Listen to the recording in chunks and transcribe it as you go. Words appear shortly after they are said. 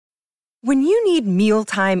When you need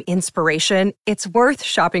mealtime inspiration, it's worth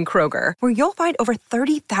shopping Kroger, where you'll find over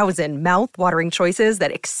 30,000 mouth-watering choices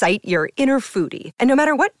that excite your inner foodie. And no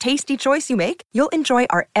matter what tasty choice you make, you'll enjoy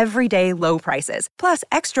our everyday low prices, plus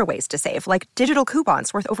extra ways to save, like digital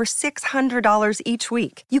coupons worth over $600 each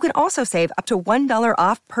week. You can also save up to $1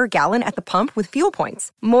 off per gallon at the pump with fuel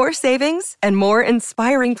points. More savings and more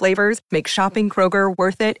inspiring flavors make shopping Kroger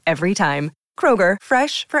worth it every time. Kroger,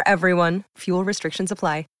 fresh for everyone. Fuel restrictions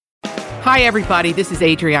apply. Hi, everybody. This is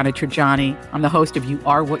Adriana Trajani. I'm the host of You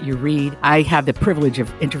Are What You Read. I have the privilege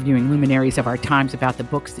of interviewing luminaries of our times about the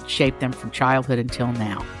books that shaped them from childhood until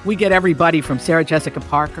now. We get everybody from Sarah Jessica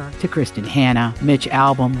Parker to Kristen Hanna, Mitch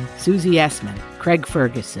Albom, Susie Essman, Craig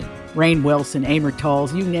Ferguson, Rainn Wilson, Amor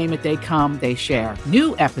Tolls, you name it, they come, they share.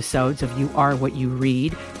 New episodes of You Are What You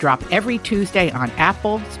Read drop every Tuesday on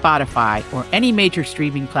Apple, Spotify, or any major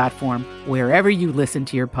streaming platform wherever you listen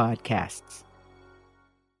to your podcasts.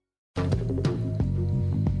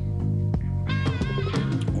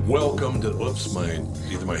 Welcome to,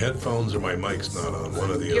 either my headphones or my mic's not on, one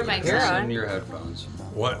or the Your other. mic's on. Your headphones.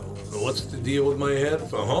 What's the deal with my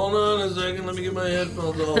headphones? Hold on a second, let me get my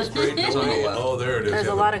headphones all straight. Oh, there it is. There's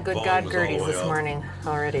a lot of good God Gerties this morning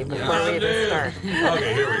already before we even start.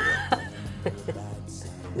 Okay, here we go.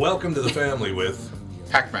 Welcome to the family with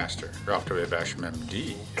Packmaster, Ralph W. Basham,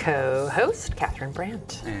 MD. Co-host Catherine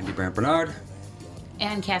Brandt. Andy Brandt Bernard.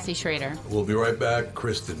 And Cassie Schrader. We'll be right back.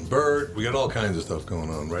 Kristen Burt. We got all kinds of stuff going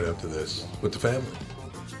on right after this with the family.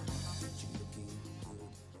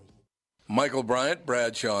 Michael Bryant,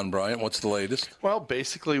 Bradshaw and Bryant, what's the latest? Well,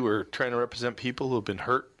 basically, we're trying to represent people who have been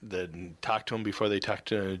hurt, then talk to them before they talk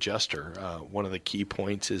to an adjuster. One of the key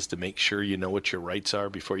points is to make sure you know what your rights are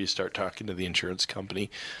before you start talking to the insurance company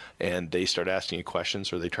and they start asking you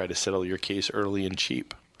questions or they try to settle your case early and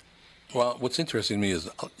cheap. Well, what's interesting to me is,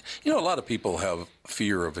 a lot of people have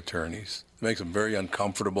fear of attorneys. It makes them very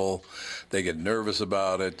uncomfortable. They get nervous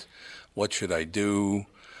about it. What should I do?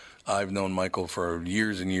 I've known Michael for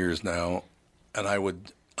years and years now, and I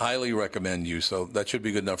would highly recommend you. So that should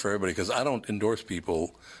be good enough for everybody, because I don't endorse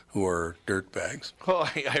people who are dirtbags. Well,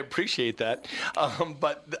 I appreciate that.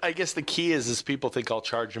 But I guess the key is people think I'll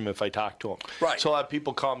charge them if I talk to them. Right. So a lot of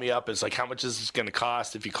people call me up. It's like, how much is this going to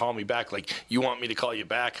cost if you call me back? Like, you want me to call you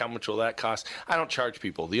back? How much will that cost? I don't charge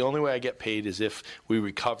people. The only way I get paid is if we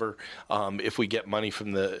recover, if we get money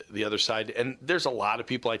from the other side. And there's a lot of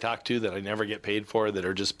people I talk to that I never get paid for that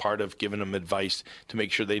are just part of giving them advice to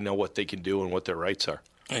make sure they know what they can do and what their rights are.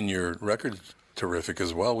 And your record's terrific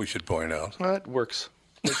as well, we should point out. Well, it works.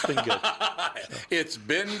 It's been good. It's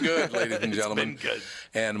been good, ladies and gentlemen. It's been good.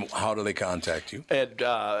 And how do they contact you? And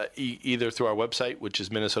either through our website, which is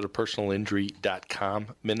minnesotapersonalinjury.com,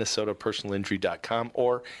 minnesotapersonalinjury.com,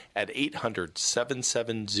 or at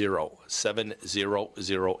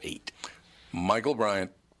 800-770-7008. Michael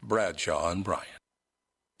Bryant, Bradshaw and Bryant.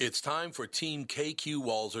 It's time for Team KQ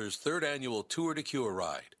Walzer's third annual Tour de Cure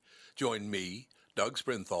ride. Join me, Doug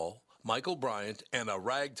Sprinthal, Michael Bryant, and a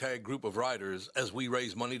ragtag group of riders as we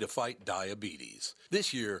raise money to fight diabetes.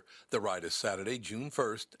 This year, the ride is Saturday, June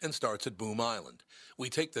 1st, and starts at Boom Island. We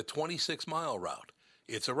take the 26-mile route.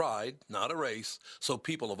 It's a ride, not a race, so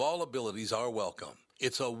people of all abilities are welcome.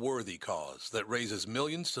 It's a worthy cause that raises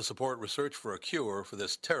millions to support research for a cure for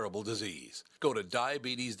this terrible disease. Go to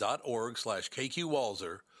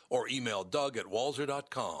diabetes.org/KQWalzer or email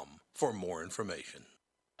doug@walzer.com for more information.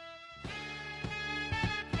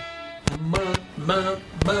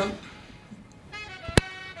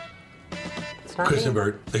 Kristen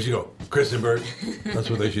Burt. They should go. Kristen Burt.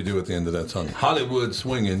 That's what they should do at the end of that song. Hollywood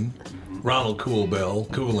swinging. Ronald Cool Bell,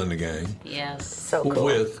 Cool in the Gang. Yes. So cool.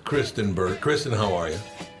 With Kristen Burt. Kristen, how are you?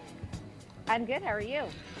 I'm good. How are you?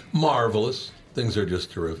 Marvelous. Things are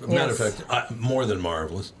just terrific. Yes. Matter of fact, more than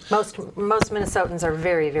marvelous. Most Minnesotans are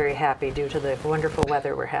very, very happy due to the wonderful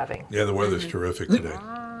weather we're having. Yeah, the weather's terrific today.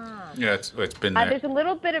 Yeah, it's been There's a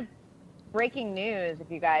little bit of breaking news, if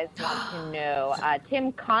you guys want to know.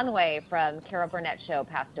 Tim Conway from Carol Burnett Show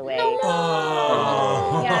passed away.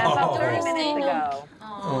 Oh. Yeah, about 30 minutes ago.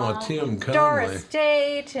 Oh, Tim Conway. Doris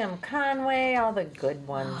Day, Tim Conway, all the good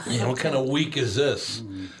ones. Yeah, what kind of week is this?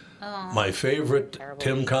 My favorite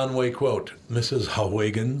Tim Conway quote, Mrs.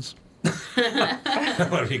 Hawiggins.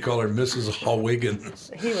 What do you call her? Mrs.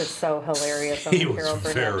 Hawiggins. He was so hilarious on the He was Carol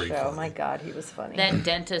Burnett very Show. funny. My God, he was funny. That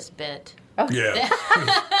dentist bit. Yeah.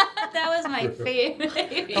 That was my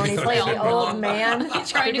favorite. When he played the old man,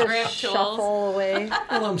 Trying to he grab just tools. shuffle away.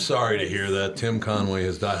 Well, I'm sorry to hear that. Tim Conway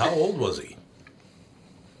has died. How old was he?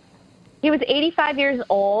 He was 85 years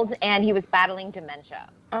old, and he was battling dementia.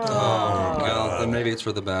 well, then maybe it's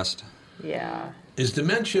for the best. Yeah. Is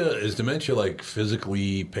dementia like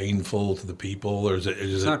physically painful to the people, or is it?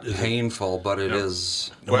 It's not painful, but it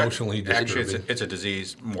is emotionally disturbing. Actually, it's a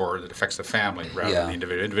disease more that affects the family rather than the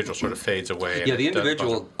individual. The individual sort of fades away. Yeah, the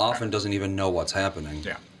individual often doesn't even know what's happening.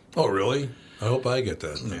 Yeah. Oh, really? I hope I get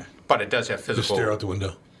that. Yeah. But it does have physical. Just stare out the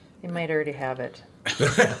window. You might already have it.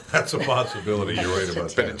 That's a possibility. You're right about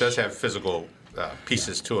that. But it does have physical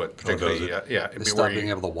pieces to it, particularly. Stop being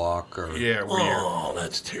able to walk, or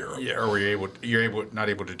that's terrible. Yeah, or you're not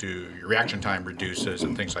able to do, your reaction time reduces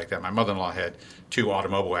and things like that. My mother-in-law had 2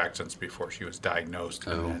 automobile accidents before she was diagnosed,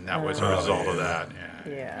 and that was a result of that.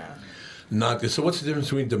 Yeah. So what's the difference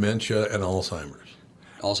between dementia and Alzheimer's?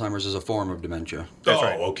 Alzheimer's is a form of dementia. That's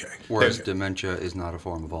right. Okay. Whereas dementia is not a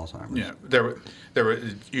form of Alzheimer's. Yeah, there were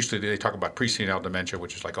usually they talk about pre-senile dementia,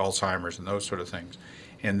 which is like Alzheimer's and those sort of things,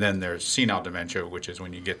 and then there's senile dementia, which is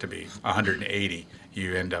when you get to be 180,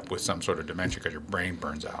 you end up with some sort of dementia because your brain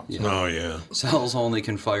burns out. Yeah. Oh yeah. Cells only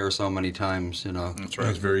can fire so many times, That's right.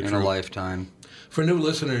 That's very in true. a lifetime. For new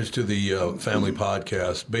listeners to the family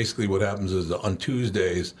podcast, basically what happens is on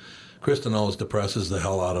Tuesdays, Kristen always depresses the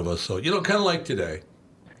hell out of us. So kind of like today.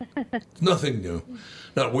 It's nothing new.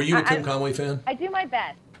 Now, were you a Tim Conway fan? I do my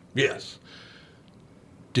best. Yes.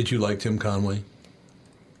 Did you like Tim Conway?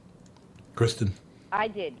 Kristen? I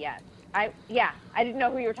did, yes. I didn't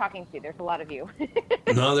know who you were talking to. There's a lot of you.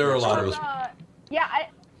 No, there are a lot of us. I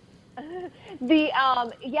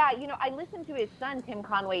listened to his son, Tim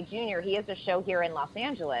Conway Jr. He has a show here in Los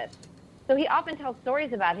Angeles. So he often tells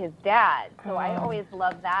stories about his dad. So I always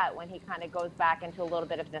love that when he kind of goes back into a little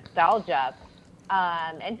bit of nostalgia.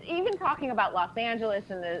 And even talking about Los Angeles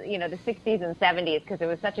in the 60s and 70s, because it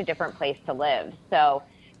was such a different place to live. So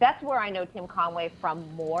that's where I know Tim Conway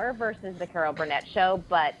from more versus the Carol Burnett show.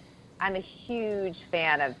 But I'm a huge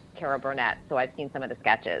fan of Carol Burnett, so I've seen some of the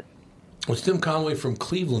sketches. Was Tim Conway from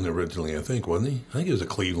Cleveland originally, I think, wasn't he? I think he was a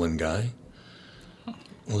Cleveland guy.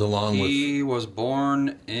 He was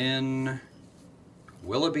born in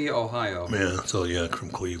Willoughby, Ohio. Yeah, from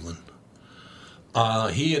Cleveland.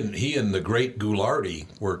 He and the great Ghoulardi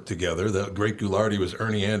worked together. The great Ghoulardi was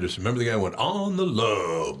Ernie Anderson. Remember the guy who went on the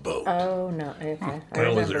Love Boat? Oh no, okay.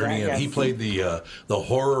 That was Ernie. Yes. He played the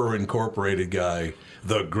Horror Incorporated guy,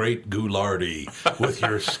 the great Ghoulardi, with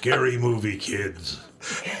your scary movie kids.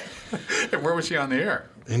 And where was he on the air?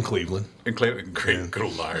 In Cleveland.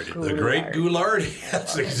 Ghoulardi. The great Ghoulardi.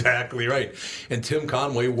 That's exactly right. And Tim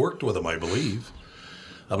Conway worked with him, I believe.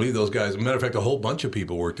 I believe those guys. As a matter of fact, a whole bunch of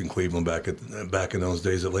people worked in Cleveland back in those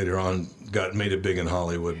days that later on made it big in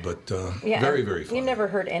Hollywood. But very, very fun. You never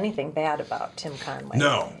heard anything bad about Tim Conway.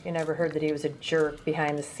 No. You never heard that he was a jerk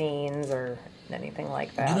behind the scenes or anything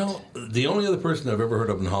like that. The only other person I've ever heard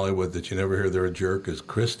of in Hollywood that you never hear they're a jerk is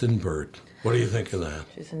Kristen Burt. What do you think of that?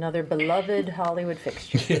 She's another beloved Hollywood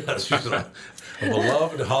fixture. Yes, she's a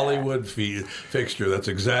beloved Hollywood fixture. That's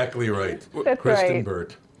exactly right. That's Kristen right.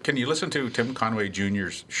 Burt. Can you listen to Tim Conway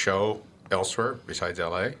Jr.'s show elsewhere besides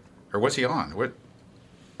L.A.? Or what's he on? What?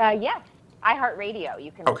 Yes, iHeartRadio.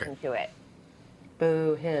 You can listen to it.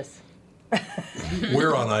 Boo, hiss.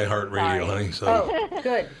 We're on iHeartRadio, honey. So. Oh,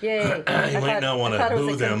 good. Yay. You might not want to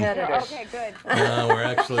boo them. Okay, good. No, we're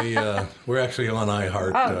actually on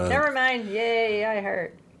iHeart. Oh, never mind. Yay,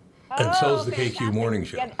 iHeart. And so's the KQ Morning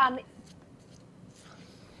Show.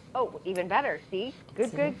 Even better. See?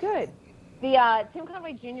 Good. The Tim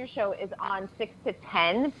Conway Jr. show is on 6 to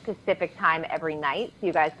 10 Pacific time every night, so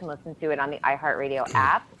you guys can listen to it on the iHeartRadio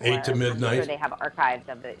app. 8 to midnight. I'm sure they have archives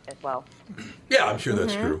of it as well. Yeah, I'm sure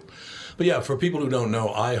that's true. But yeah, for people who don't know,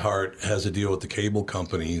 iHeart has a deal with the cable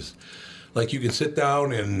companies. Like you can sit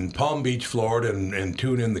down in Palm Beach, Florida, and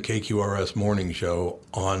tune in the KQRS Morning Show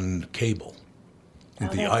on cable.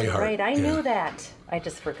 That's iHeart. Right, I knew that. I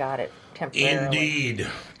just forgot it temporarily. Indeed.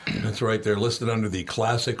 That's right. They're listed under the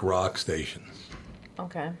classic rock stations.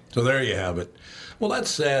 Okay. So there you have it. Well, that's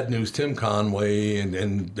sad news. Tim Conway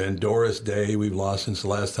and Doris Day, we've lost since the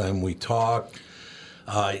last time we talked.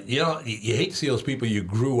 You hate to see those people you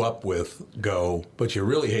grew up with go, but you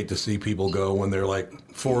really hate to see people go when they're like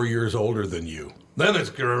 4 years older than you. Then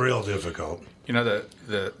it's real difficult. You know,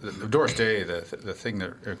 the Doris Day, the thing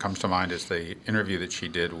that comes to mind is the interview that she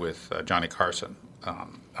did with Johnny Carson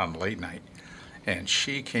on Late Night. And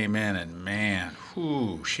she came in, and man,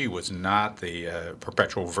 she was not the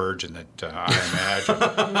perpetual virgin that I imagine.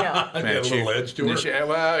 No, man, a little edge to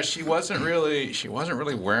her. She wasn't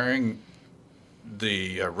really wearing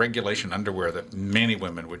the regulation underwear that many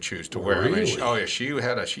women would choose to wear. Really? I mean, she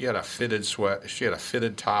had a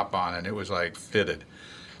fitted top on, and it was like fitted.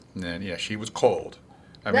 And then she was cold,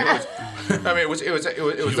 I mean, it was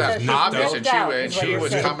that obvious, and she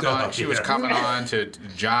was coming on. She was coming on to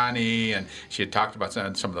Johnny, and she had talked about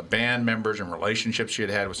some of the band members and relationships she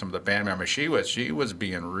had had with some of the band members. She was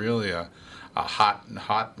being really a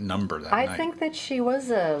hot number that night. I think that she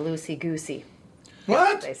was a loosey goosey.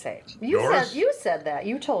 What? They say Doris? you said that.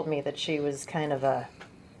 You told me that she was kind of a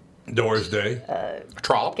Doris Day.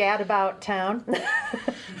 Trollop. gad about town.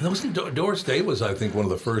 Doris Day was, I think, one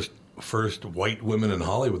of the first white women in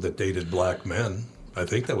Hollywood that dated black men. I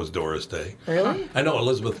think that was Doris Day. Really? I know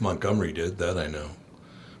Elizabeth Montgomery did, that I know.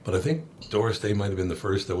 But I think Doris Day might have been the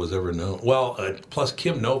first that was ever known. Well, plus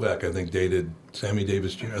Kim Novak, I think, dated Sammy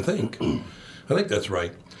Davis Jr., I think. I think that's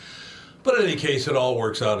right. But in any case, it all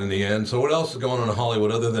works out in the end. So what else is going on in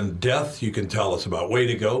Hollywood other than death you can tell us about? Way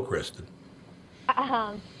to go, Kristen.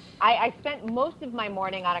 I spent most of my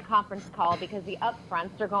morning on a conference call because the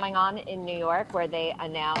upfronts are going on in New York, where they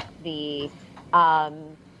announced the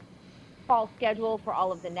fall schedule for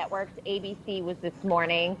all of the networks. ABC was this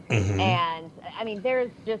morning, and I mean,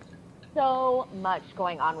 there's just so much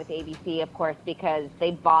going on with ABC, of course, because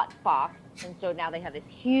they bought Fox, and so now they have this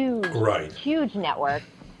huge network.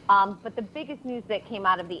 But the biggest news that came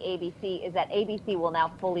out of the ABC is that ABC will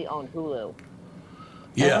now fully own Hulu.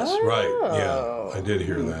 Yes, right. Yeah, I did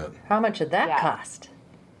hear that. How much did that cost?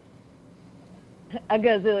 $1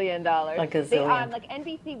 gazillion. A gazillion. Like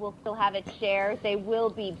NBC will still have its shares. They will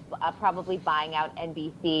be probably buying out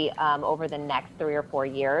NBC over the next 3 or 4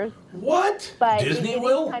 years. What? But Disney it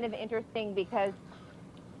will? is kind of interesting because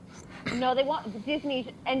no, they want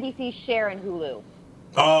NBC's share in Hulu.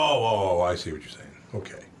 Oh, I see what you're saying.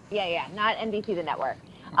 Okay. Yeah, not NBC the network.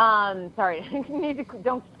 Sorry,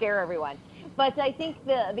 don't scare everyone. But I think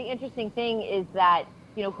the interesting thing is that,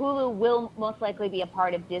 you know, Hulu will most likely be a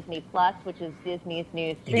part of Disney Plus, which is Disney's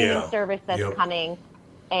new streaming service that's coming.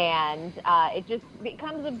 And it just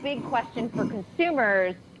becomes a big question for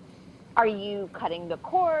consumers. Are you cutting the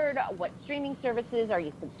cord? What streaming services are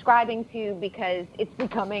you subscribing to? Because it's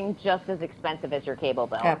becoming just as expensive as your cable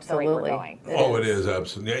bill. Absolutely. The rate we're going. It is,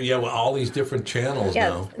 absolutely. Yeah, well, all these different channels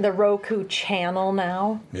now. The Roku channel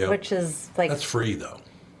now, which is like... That's free, though.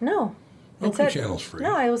 No. Roku channel's free.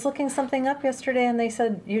 No, I was looking something up yesterday, and they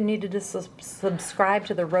said you needed to subscribe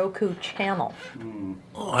to the Roku channel.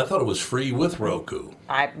 Oh, I thought it was free with Roku.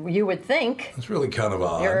 You would think. That's really kind of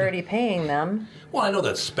odd. You're already paying them. Well, I know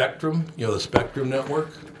that Spectrum, the Spectrum network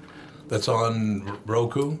that's on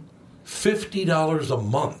Roku, $50 a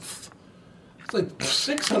month. It's like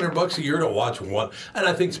 $600 a year to watch one. And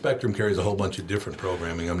I think Spectrum carries a whole bunch of different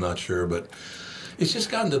programming. I'm not sure, but it's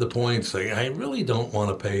just gotten to the point saying I really don't want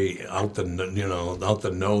to pay out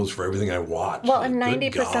the nose for everything I watch. Well, and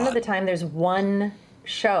 90% of the time there's one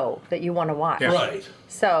show that you want to watch. Yeah. Right.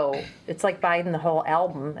 So it's like buying the whole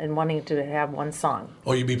album and wanting to have one song.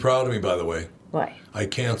 Oh, you'd be proud of me, by the way. Why? I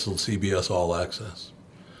canceled CBS All Access.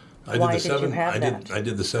 Why did you have that? I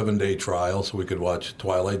did the 7-day trial so we could watch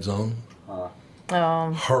Twilight Zone.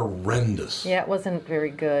 Horrendous. Yeah, it wasn't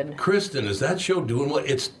very good. Kristen, is that show doing well?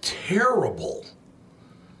 It's terrible.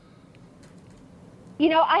 You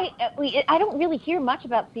know, I don't really hear much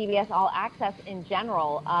about CBS All Access in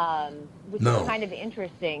general, which is kind of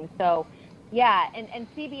interesting. So, yeah, and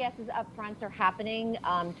CBS's upfronts are happening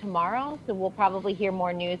tomorrow, so we'll probably hear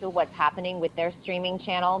more news of what's happening with their streaming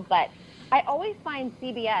channel. But I always find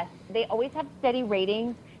CBS, they always have steady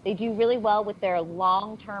ratings. They do really well with their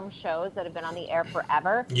long-term shows that have been on the air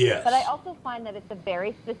forever. Yes. But I also find that it's a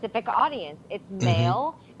very specific audience. It's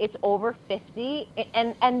male, it's over 50,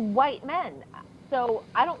 and white men. So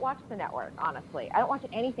I don't watch the network, honestly. I don't watch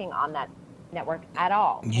anything on that network at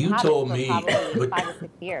all. You told me, probably 5 or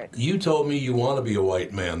 6 years. You told me you want to be a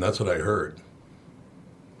white man. That's what I heard.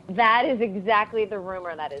 That is exactly the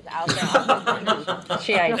rumor that is out there.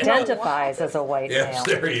 She identifies as a white male. Yes,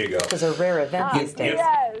 there you go. Which is a rare event these days.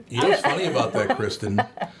 Yes. You know what's funny about that, Kristen,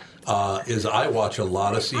 is I watch a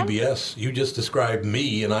lot of CBS. You just described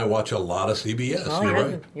me, and I watch a lot of CBS. Well, you're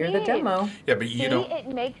right. You're the demo. Yeah, but you don't. It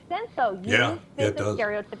makes sense, though. Yeah, it does. a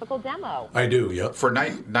stereotypical demo. I do, yep. For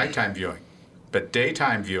nighttime viewing. But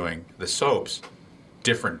daytime viewing, the soaps,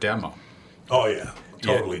 different demo. Oh, yeah.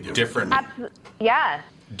 Totally different. Yeah.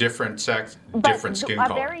 Different sex, But different skin a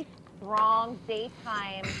color. very strong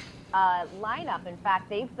daytime lineup. In fact,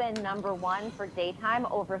 they've been number one for daytime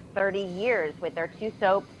over 30 years with their 2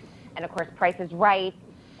 soaps, and of course, Price is Right,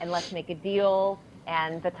 and Let's Make a Deal,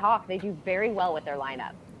 and The Talk. They do very well with their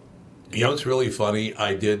lineup. You know, it's really funny.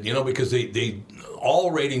 I did, because they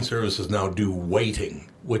all rating services now do weighting,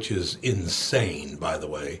 which is insane, by the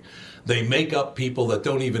way. They make up people that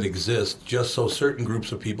don't even exist just so certain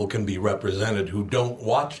groups of people can be represented who don't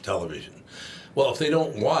watch television. Well, if they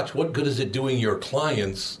don't watch, what good is it doing your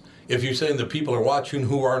clients if you're saying that people are watching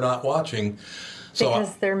who are not watching? So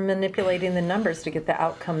because they're manipulating the numbers to get the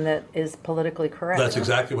outcome that is politically correct. That's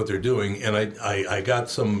exactly what they're doing. And I got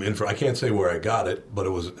some info. I can't say where I got it, but it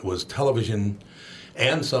was television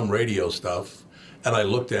and some radio stuff. And I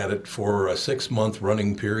looked at it for a 6-month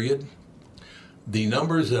running period. The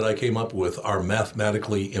numbers that I came up with are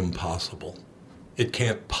mathematically impossible. It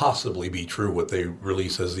can't possibly be true what they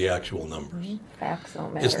release as the actual numbers. Facts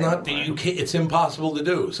don't matter. It's not. anymore. You can't. It's impossible to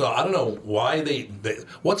do. So I don't know why they.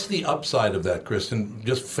 What's the upside of that, Kristen?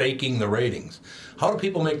 Just faking the ratings. How do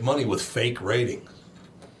people make money with fake ratings?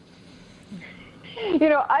 You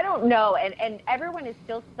know, I don't know, and everyone is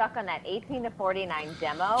still stuck on that 18 to 49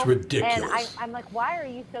 demo. It's ridiculous. And I'm like, why are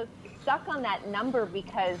you so stuck on that number?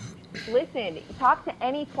 Because, listen, talk to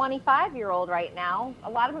any 25-year-old right now. A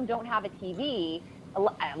lot of them don't have a TV.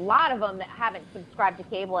 A lot of them that haven't subscribed to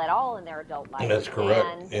cable at all in their adult life. That's correct.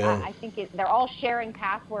 And yeah. I think they're all sharing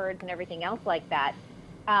passwords and everything else like that.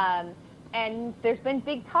 And there's been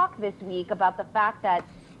big talk this week about the fact that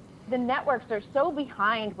the networks are so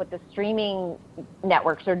behind what the streaming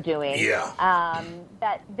networks are doing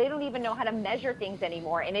that they don't even know how to measure things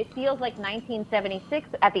anymore. And it feels like 1976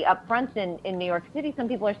 at the upfronts in New York City. Some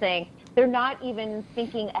people are saying they're not even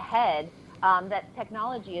thinking ahead, that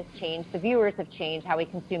technology has changed, the viewers have changed, how we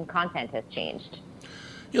consume content has changed.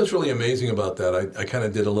 You know what's really amazing about that? I kind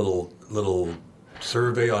of did a little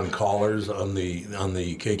survey on callers on the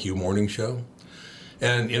KQ morning show.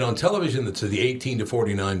 And, you know, on television, it's the 18 to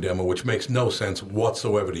 49 demo, which makes no sense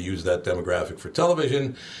whatsoever to use that demographic for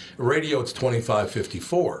television. Radio, it's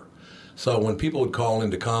 25-54. So when people would call in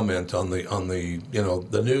to comment on the you know,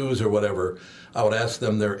 the news or whatever, I would ask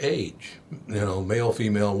them their age, you know, male,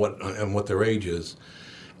 female, what their age is.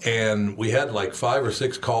 And we had like 5 or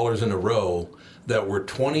 6 callers in a row that were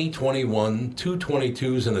 20, 21, 2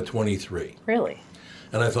 22s, and a 23. Really?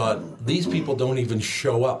 And I thought, these people don't even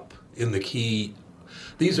show up in the key.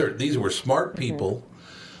 These were smart people.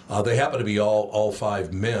 They happen to be all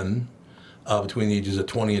 5 men between the ages of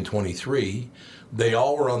 20 and 23. They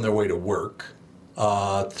all were on their way to work.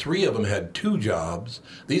 3 of them had 2 jobs.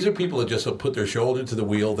 These are people that just put their shoulder to the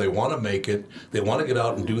wheel. They want to make it. They want to get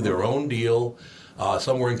out and do their own deal.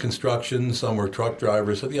 Some were in construction. Some were truck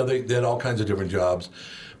drivers. So, you know, they had all kinds of different jobs.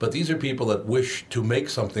 But these are people that wish to make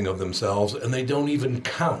something of themselves, and they don't even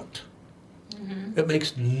count. Mm-hmm. It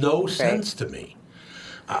makes no sense to me.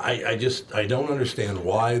 I don't understand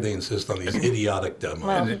why they insist on these idiotic demos.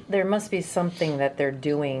 Well, there must be something that they're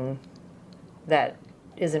doing that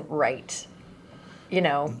isn't right. You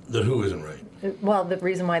know. The who isn't right? Well, the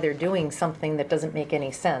reason why they're doing something that doesn't make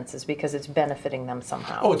any sense is because it's benefiting them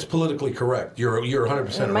somehow. Oh, it's politically correct. You're 100% right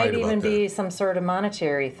about that. It might even be some sort of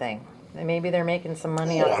monetary thing. Maybe they're making some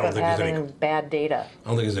money out of having bad data. I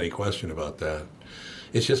don't think there's any question about that.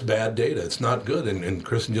 It's just bad data. It's not good. And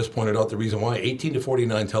Kristen just pointed out the reason why. 18 to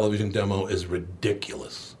 49 television demo is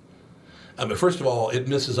ridiculous. I mean, first of all, it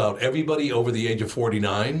misses out everybody over the age of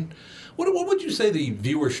 49. What would you say the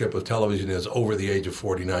viewership of television is over the age of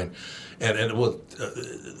 49?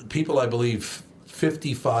 And people, I believe,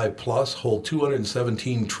 55 plus hold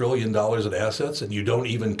 $217 trillion in assets, and you don't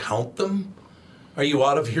even count them? Are you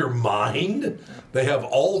out of your mind? They have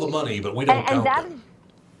all the money, but we don't count them.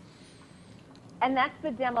 And that's the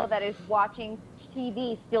demo that is watching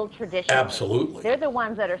TV still traditionally. Absolutely. They're the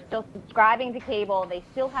ones that are still subscribing to cable. They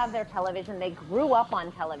still have their television. They grew up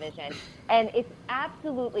on television. And it's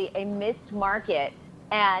absolutely a missed market.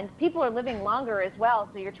 And people are living longer as well.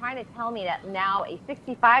 So you're trying to tell me that now a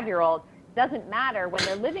 65-year-old doesn't matter when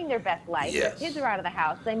they're living their best life. Yes. Their kids are out of the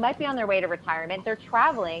house. They might be on their way to retirement. They're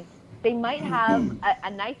traveling. They might have a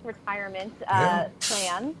nice retirement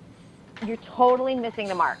plan. You're totally missing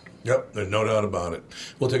the mark. Yep, there's no doubt about it.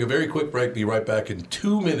 We'll take a very quick break. Be right back in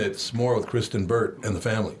 2 minutes. More with Kristen Burt and the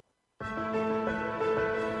family.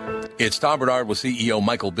 It's Tom Bernard with CEO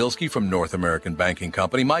Michael Bilski from North American Banking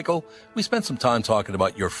Company. Michael, we spent some time talking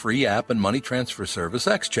about your free app and money transfer service,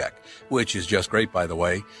 XCheck, which is just great, by the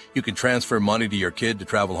way. You can transfer money to your kid to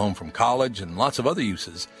travel home from college and lots of other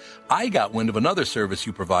uses. I got wind of another service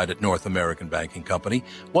you provide at North American Banking Company.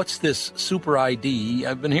 What's this Super ID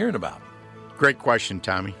I've been hearing about? Great question,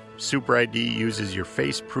 Tommy. Super ID uses your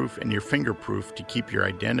face proof and your finger proof to keep your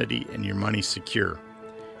identity and your money secure.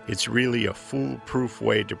 It's really a foolproof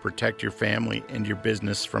way to protect your family and your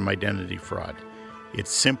business from identity fraud.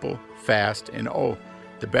 It's simple, fast, and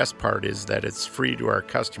the best part is that it's free to our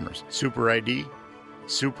customers. Super ID,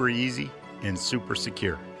 super easy, and super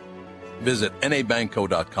secure. Visit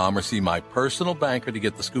nabanco.com or see my personal banker to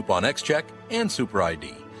get the scoop on XCheck and Super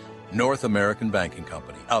ID. North American Banking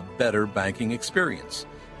Company, a better banking experience.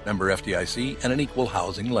 Member FDIC and an equal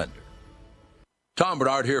housing lender. Tom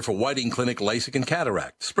Bernard here for Whiting Clinic LASIK and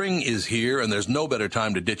Cataract. Spring is here, and there's no better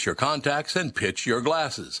time to ditch your contacts and pitch your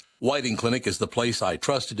glasses. Whiting Clinic is the place I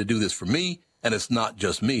trusted to do this for me, and it's not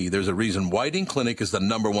just me. There's a reason Whiting Clinic is the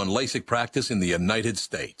 #1 LASIK practice in the United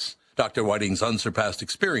States. Dr. Whiting's unsurpassed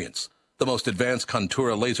experience, the most advanced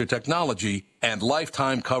Contura laser technology, and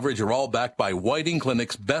lifetime coverage are all backed by Whiting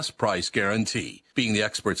Clinic's best price guarantee. Being the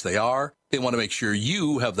experts they are, they want to make sure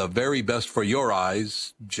you have the very best for your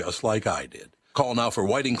eyes, just like I did. Call now for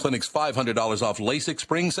Whiting Clinic's $500 off LASIK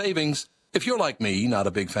spring savings. If you're like me, not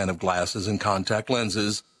a big fan of glasses and contact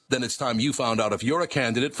lenses, then it's time you found out if you're a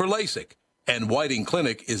candidate for LASIK. And Whiting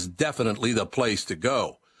Clinic is definitely the place to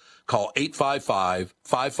go. Call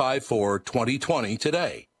 855-554-2020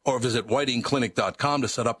 today, or visit whitingclinic.com to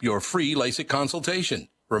set up your free LASIK consultation.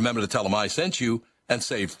 Remember to tell them I sent you and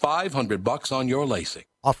save $500 on your LASIK.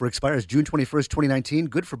 Offer expires June 21st, 2019.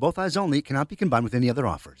 Good for both eyes only. Cannot be combined with any other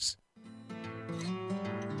offers.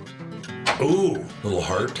 Ooh, little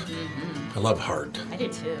heart. I love heart. I do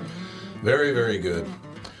too. Very, very good.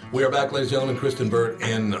 We are back, ladies and gentlemen. Kristen Burt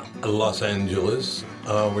in Los Angeles.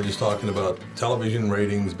 We're just talking about television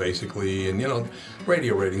ratings, basically, and,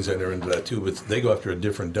 radio ratings enter into that, too, but they go after a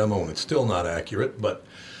different demo, and it's still not accurate. But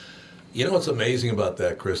you know what's amazing about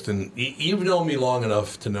that, Kristen? You've known me long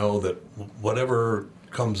enough to know that whatever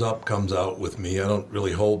comes up comes out with me. I don't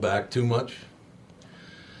really hold back too much.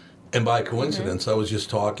 And by coincidence, I was just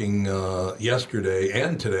talking yesterday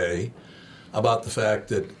and today about the fact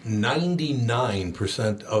that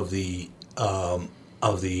 99% of the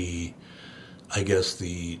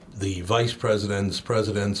vice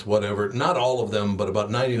presidents, whatever, not all of them, but about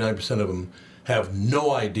 99% of them have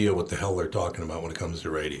no idea what the hell they're talking about when it comes to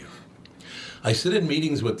radio. I sit in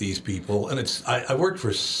meetings with these people, and I worked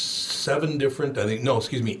for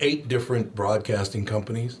 8 different broadcasting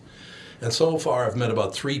companies. And so far, I've met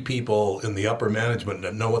about 3 people in the upper management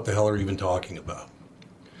that know what the hell they're even talking about.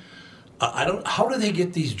 How do they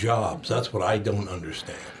get these jobs? That's what I don't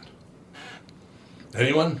understand.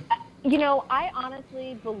 Anyone? I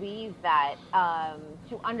honestly believe that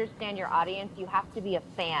to understand your audience, you have to be a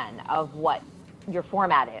fan of what your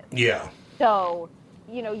format is. Yeah. So,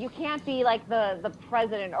 you can't be like the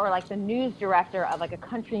president or like the news director of like a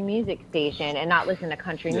country music station and not listen to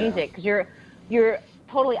country music, because you're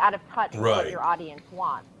totally out of touch with what your audience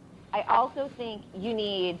wants. I also think you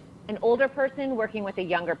need an older person working with a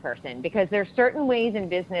younger person, because there's certain ways in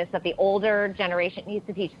business that the older generation needs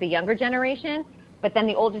to teach the younger generation, but then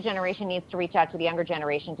the older generation needs to reach out to the younger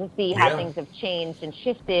generation to see how things have changed and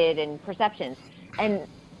shifted and perceptions. And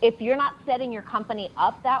if you're not setting your company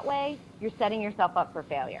up that way, you're setting yourself up for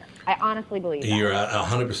failure. I honestly believe that. You're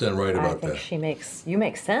 100% right about that. You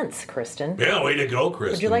make sense, Kristen. Yeah, way to go,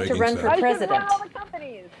 Kristen. Would you like to run for president? I should run all the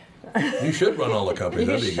companies. You should run all the companies.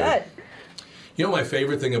 That'd be good. You know my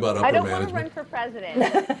favorite thing about upper management? I don't want to run for president.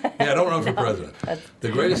 Yeah, don't run for president. The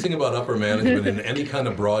greatest thing about upper management in any kind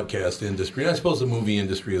of broadcast industry, and I suppose the movie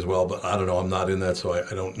industry as well, but I don't know, I'm not in that, so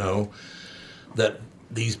I don't know, that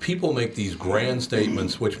these people make these grand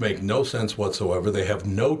statements which make no sense whatsoever. They have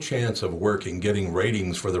no chance of getting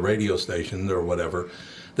ratings for the radio station or whatever.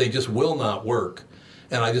 They just will not work.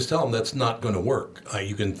 And I just tell them that's not going to work.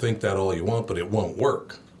 You can think that all you want, but it won't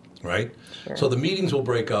work, right? Sure. So the meetings will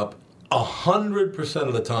break up 100%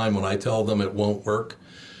 of the time when I tell them it won't work.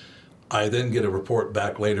 I then get a report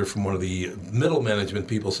back later from one of the middle management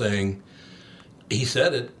people saying, he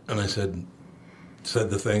said it. And I said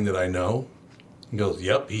the thing that I know. He goes,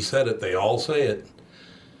 yep, he said it. They all say it.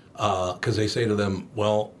 Because they say to them,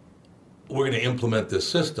 well, we're going to implement this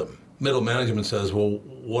system. Middle management says, well,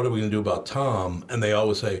 what are we going to do about Tom? And they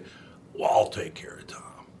always say, well, I'll take care of Tom.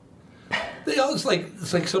 It's like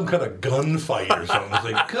some kind of gunfight or something. It's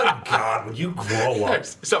like, good God, would you grow up?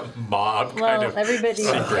 Some mob kind of. Everybody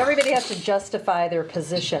has to justify their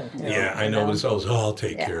position. Yeah, I know, but it's always, I'll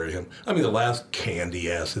take care of him. I mean, the last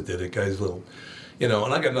candy ass that did it, guy's little, and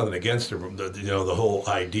I got nothing against him, the whole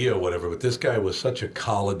idea or whatever, but this guy was such a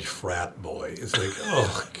college frat boy. It's like,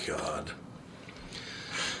 oh, God.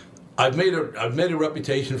 I've made a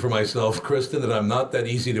reputation for myself, Kristen, that I'm not that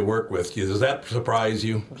easy to work with. Does that surprise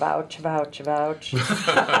you? Vouch.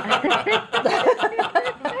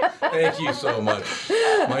 Thank you so much.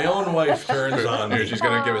 My own wife turns on me. She's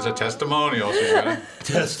going to give us a testimonial.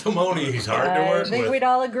 Testimony. He's hard to work with. I think we'd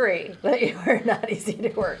all agree that you are not easy to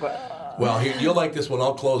work with. Well, you'll like this one.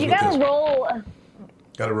 I'll close with this. You got to roll.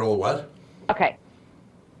 Got to roll what? Okay.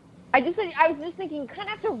 I was just thinking, you kind of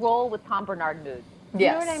have to roll with Tom Bernard moods. You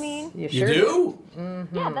know what I mean? You sure do?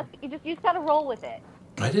 Mm-hmm. Yeah, you just got to roll with it.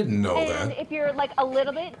 I didn't know And that. if you're like a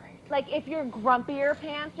little bit, like if your grumpier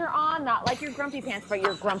pants are on, not like your grumpy pants, but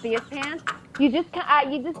your grumpiest pants, you just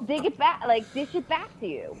dig it back, like dish it back to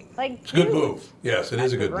you. Like It's a good move. Yes, it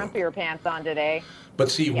is a good move. grumpier pants on today. But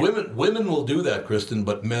see, women will do that, Kristen,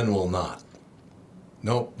 but men will not.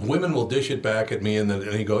 No, women will dish it back at me, and then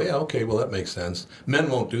you go, yeah, okay, well, that makes sense. Men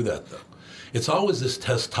won't do that, though. It's always this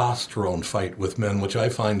testosterone fight with men, which I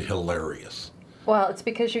find hilarious. Well, it's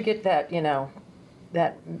because you get that,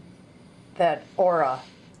 that aura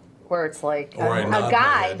where it's like Or I a nod my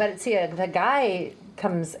guy, head. but see, if a guy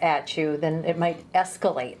comes at you, then it might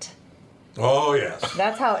escalate. Oh, yes.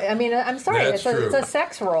 That's how, I mean, I'm sorry, That's it's true. a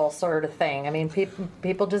sex role sort of thing. I mean,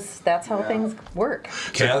 people just, that's how things work.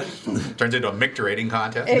 Turns into a micturating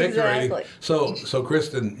contest. Exactly. So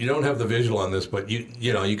Kristen, you don't have the visual on this, but you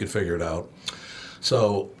can figure it out.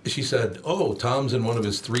 So she said, oh, Tom's in one of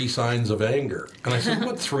his 3 signs of anger. And I said,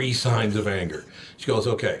 what 3 signs of anger? She goes,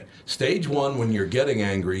 okay, stage 1, when you're getting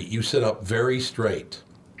angry, you sit up very straight.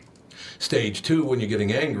 Stage 2, when you're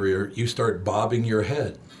getting angrier, you start bobbing your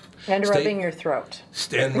head. And rubbing your throat.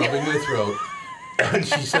 And rubbing my throat. And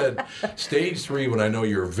she said, stage 3, when I know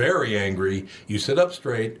you're very angry, you sit up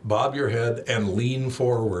straight, bob your head, and lean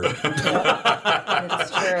forward.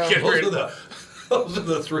 It's true. Those are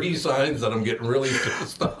the 3 signs that I'm getting really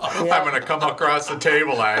pissed off. I'm going to come across the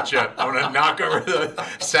table at you. I'm going to knock over the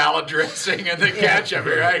salad dressing and the ketchup.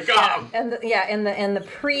 Here I come. And the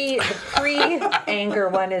pre anger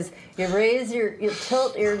one is you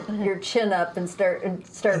tilt your chin up and start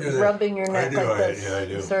rubbing your neck like this. Yeah, I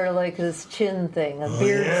do. Sort of like this chin thing, a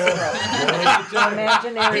beard stroke.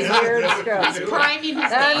 Imaginary beard stroke. He's priming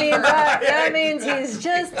his That means he's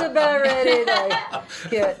just about ready to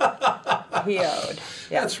get healed.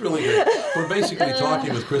 That's really good. We're basically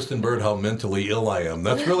talking with Kristen Bird how mentally ill I am.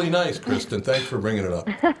 That's really nice, Kristen. Thanks for bringing it up.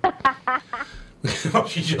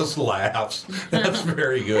 She just laughs. That's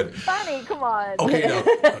very good. Funny, come on. Okay,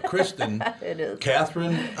 now, Kristen, It is.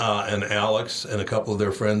 Catherine and Alex and a couple of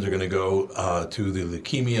their friends are going to go to the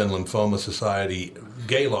Leukemia and Lymphoma Society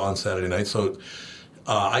gala on Saturday night. So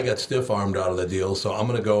I got stiff-armed out of the deal, so I'm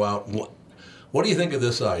going to go out. What do you think of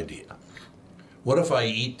this idea? What if I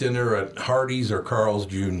eat dinner at Hardee's or Carl's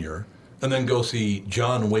Jr. and then go see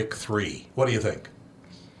John Wick 3? What do you think?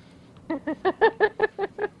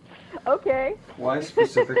 Okay. Why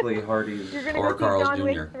specifically Hardee's You're gonna or go see Carl's John Jr.?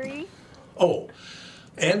 Wick 3? Oh,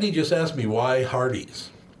 Andy just asked me why Hardee's.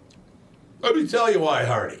 Let me tell you why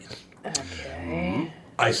Hardee's. Okay.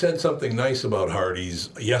 I said something nice about Hardee's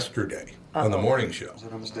yesterday on the morning show. Is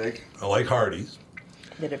that a mistake? I like Hardee's.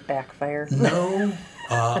 Did it backfire? No.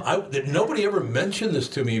 Nobody ever mentioned this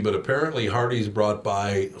to me, but apparently Hardee's brought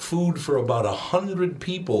by food for about 100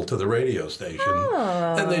 people to the radio station,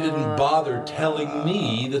 and they didn't bother telling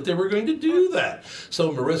me that they were going to do that.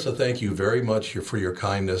 So, Marissa, thank you very much for your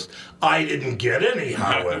kindness. I didn't get any,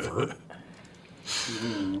 however.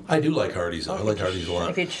 I do like Hardee's. I like Hardee's a lot.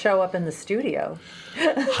 If you'd show up in the studio.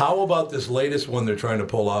 How about this latest one they're trying to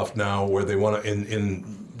pull off now, where they want to,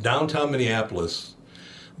 in downtown Minneapolis,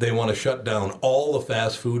 they want to shut down all the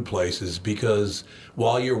fast food places because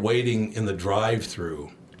while you're waiting in the drive-through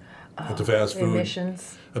at the fast food,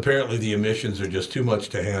 Emissions. apparently the emissions are just too much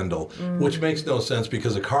to handle, which makes no sense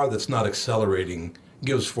because a car that's not accelerating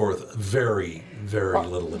gives forth very, very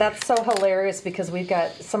little emission. That's so hilarious because we've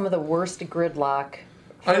got some of the worst gridlock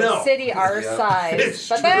I know. a city our size. It's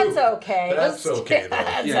But true. that's okay. That's okay, though.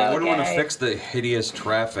 That's Yeah, you wouldn't want to okay. fix the hideous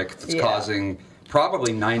traffic that's Yeah. causing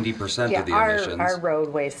probably 90% of the emissions. our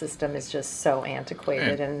roadway system is just so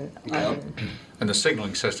antiquated and And the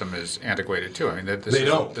signaling system is antiquated too. I mean,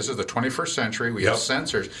 this is the 21st century. We have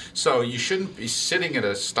sensors, so you shouldn't be sitting at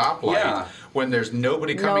a stoplight when there's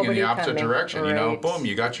nobody coming in the opposite direction. You know, right. boom,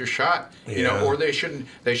 you got your shot. You know, or they should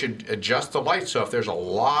adjust the lights so if there's a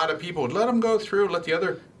lot of people, let them go through. Let the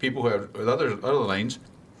other people who have other lanes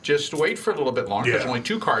just wait for a little bit longer. There's only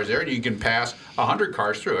 2 cars there, and you can pass 100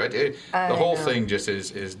 cars through it. The whole thing just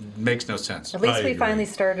makes no sense. At least we finally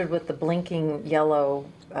started with the blinking yellow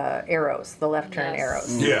arrows, the left turn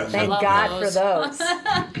arrows. Yes. Thank I love God those. for those.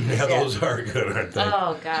 Yeah, those are good, aren't they?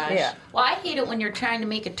 Oh, gosh. Yeah. Well, I hate it when you're trying to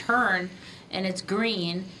make a turn and it's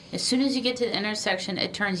green. As soon as you get to the intersection,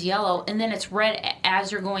 it turns yellow, and then it's red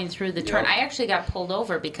as you're going through the turn. I actually got pulled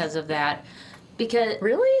over because of that.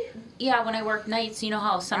 Really? Yeah, when I work nights, you know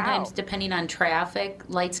how sometimes depending on traffic,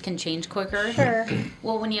 lights can change quicker? Sure.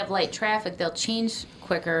 Well, when you have light traffic, they'll change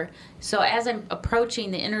quicker. So as I'm approaching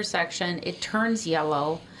the intersection, it turns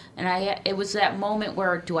yellow. And it was that moment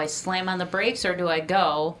where, do I slam on the brakes or do I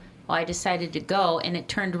go? Well, I decided to go, and it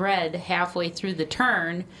turned red halfway through the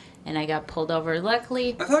turn. and I got pulled over.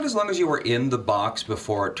 Luckily, I thought as long as you were in the box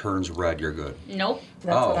before it turns red, you're good. Nope.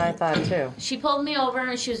 That's what I thought too. She pulled me over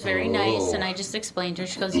and she was very nice, and I just explained to her.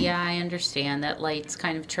 She goes, "Yeah, I understand that light's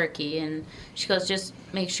kind of tricky," and she goes, "Just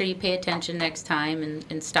make sure you pay attention next time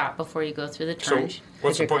and stop before you go through the turn." So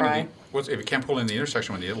what's the point if you can't pull in the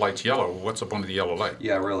intersection when the light's yellow? What's the point of the yellow light?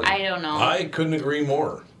 Yeah, really. I don't know. I couldn't agree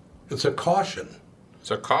more. It's a caution. It's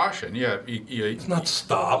a caution, yeah. It's not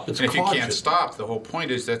stop. It's and if caution. you can't stop, the whole point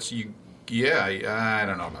is that's you. Yeah, I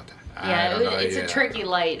don't know about that. It's a tricky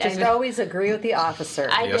light. Just always agree with the officer.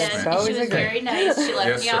 I did. She was very nice. She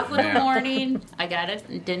let me off with a warning. I got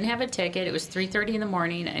it. Didn't have a ticket. It was 3:30 in the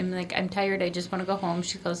morning. I'm like, I'm tired. I just want to go home.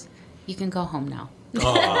 She goes, "You can go home now."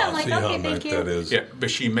 Oh, like, see okay, how thank nice you. that is. Yeah, but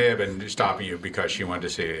she may have been stopping you because she wanted to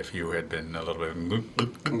see if you had been a little bit.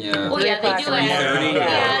 Yeah. Well, yeah, they do it. Yeah, she goes,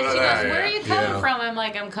 Yeah. "Where are you coming from?" I'm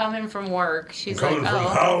like, "I'm coming from work." She's Coming like, from "Oh."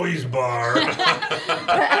 Howie's bar. And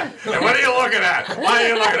what are you looking at? Why are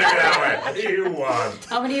you looking at me that way? What do you want?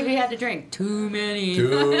 How many of you had to drink? Too many.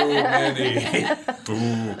 Too many.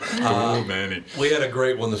 Too many. We had a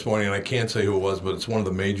great one this morning, and I can't say who it was, but it's one of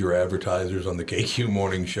the major advertisers on the KQ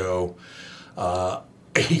Morning Show.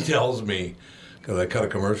 He tells me, because I cut a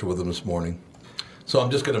commercial with him this morning, so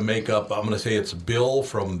I'm just going to make up, I'm going to say it's Bill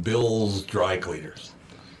from Bill's Dry Cleaners.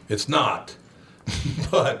 It's not,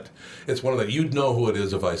 but it's one of the, you'd know who it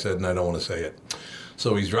is if I said, and I don't want to say it.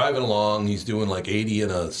 So he's driving along, he's doing like 80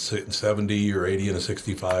 in a 70 or 80 in a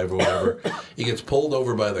 65 or whatever. He gets pulled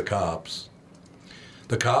over by the cops.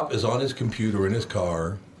 The cop is on his computer in his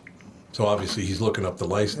car, so obviously he's looking up the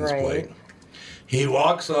license plate. He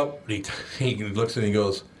walks up, he looks and he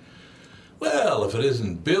goes, "Well, if it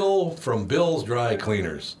isn't Bill from Bill's Dry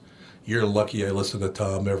Cleaners, you're lucky I listen to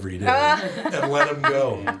Tom every day." And let him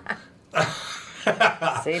go.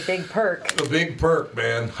 See, big perk. The big perk,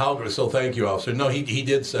 man. So thank you, officer. No, he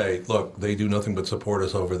did say, "Look, they do nothing but support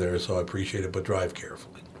us over there, so I appreciate it, but drive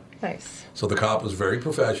carefully." Nice. So the cop was very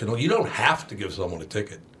professional. You don't have to give someone a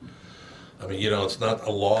ticket. I mean, it's not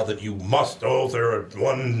a law that you must, they're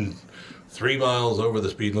 3 miles over the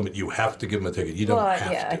speed limit, you have to give them a ticket. You don't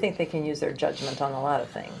have to. I think they can use their judgment on a lot of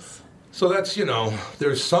things. So that's,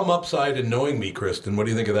 there's some upside in knowing me, Kristen. What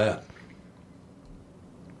do you think of that?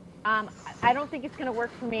 I don't think it's going to work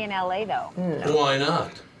for me in LA, though. No. Why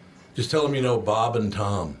not? Just tell them you know Bob and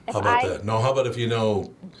Tom. How about that? No, how about if you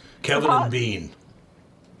know Kevin and Bean?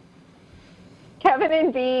 Kevin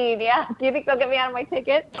and Bean, yeah. Do you think they'll get me out of my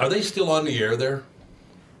ticket? Are they still on the air there?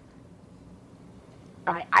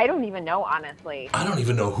 I don't even know, honestly. I don't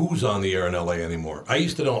even know who's on the air in LA anymore. I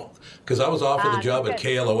used to know, because I was offered a job at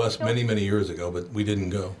KLOS many, many years ago, but we didn't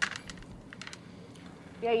go.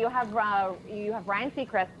 Yeah, you have Ryan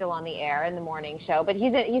Seacrest still on the air in the morning show, but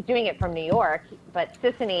he's doing it from New York. But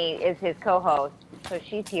Sissany is his co-host, so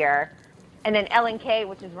she's here. And then Ellen Kay,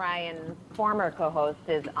 which is Ryan's former co-host,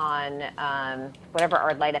 is on whatever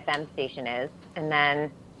our Light FM station is. And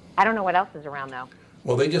then I don't know what else is around, though.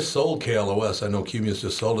 Well, they just sold KLOS. I know Cumulus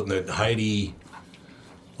just sold it. And then Heidi,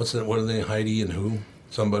 what are they, Heidi and who?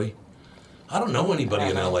 Somebody? I don't know anybody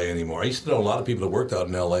in L.A. anymore. I used to know a lot of people that worked out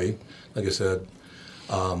in L.A., like I said.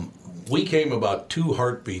 We came about 2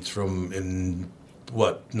 heartbeats from,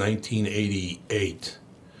 1988.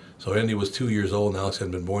 So Andy was 2 years old and Alex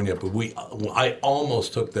hadn't been born yet. But I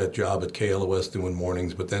almost took that job at KLOS doing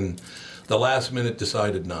mornings, but then the last minute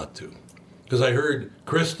decided not to. Because I heard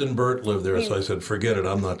Kristen Burt lived there, so I said, forget it,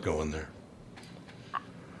 I'm not going there.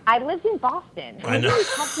 I lived in Boston. I know. What are you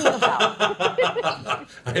talking about?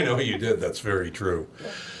 I know you did. That's very true.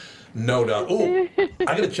 No doubt. Oh, I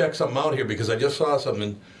got to check something out here because I just saw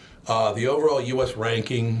something. The overall U.S.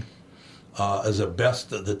 ranking is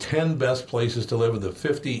the 10 best places to live with the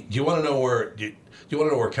 50. Do you want to know where? Do you want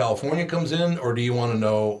to know where California comes in, or do you want to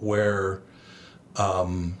know where?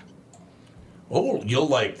 Oh, you'll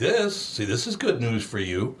like this. See, this is good news for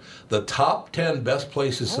you. The top 10 best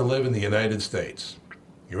places to live in the United States.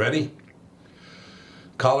 You ready?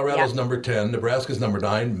 Colorado's number 10. Nebraska's number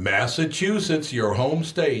 9. Massachusetts, your home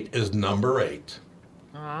state, is number 8.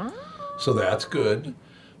 So that's good.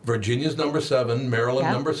 Virginia's number 7. Maryland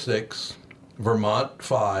number 6. Vermont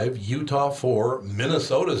 5. Utah 4.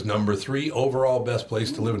 Minnesota's number 3. Overall best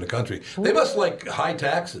place to live in the country. They must like high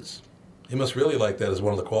taxes. They must really like that as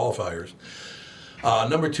one of the qualifiers.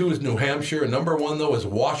 Number 2 is New Hampshire. Number 1, though, is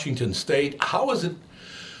Washington State. How is it?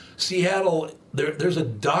 Seattle, there's a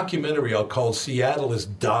documentary out called Seattle is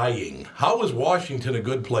Dying. How is Washington a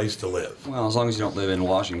good place to live? Well, as long as you don't live in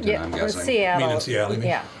Washington, I'm guessing. Seattle. You mean in Seattle, you mean?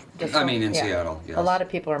 Yeah. In Seattle, yes. A lot of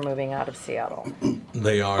people are moving out of Seattle.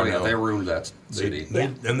 They are. Oh yeah, now. they ruined that city.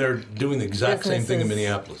 And they're doing the exact same thing in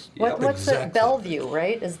Minneapolis. What's it? Bellevue,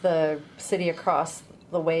 right? Is the city across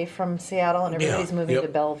the way from Seattle, and everybody's moving to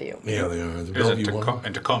Bellevue. Yeah, they are. The Is Bellevue it one.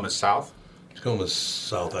 and Tacoma's south? Tacoma's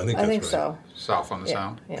south. I think that's right. So. South on the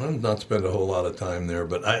Sound. Yeah. I've not spent a whole lot of time there,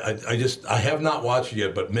 but I have not watched it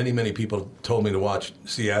yet. But many people told me to watch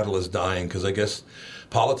Seattle Is Dying because I guess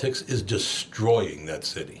politics is destroying that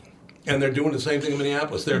city, and they're doing the same thing in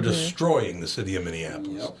Minneapolis. They're destroying the city of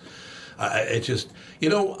Minneapolis. It's just,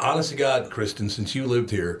 honest to God, Kristen, since you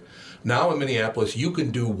lived here. Now in Minneapolis, you can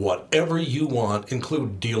do whatever you want,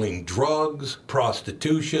 include dealing drugs,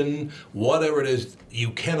 prostitution, whatever it is. You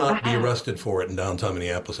cannot be arrested for it in downtown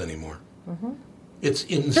Minneapolis anymore. Mm-hmm. It's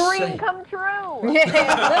insane. Dream come true. Live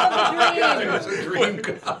the dream.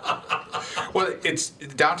 Well,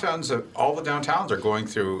 all the downtowns are going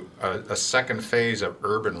through a second phase of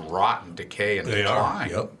urban rot and decay and decline.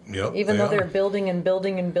 Yep. Even though they're building and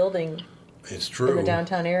building and building. It's true. In the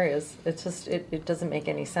downtown areas. It's just, it doesn't make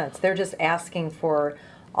any sense. They're just asking for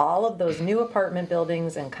all of those new apartment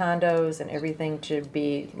buildings and condos and everything to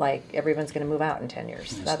be like everyone's going to move out in 10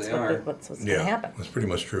 years. Yes, That's what's going to happen. That's pretty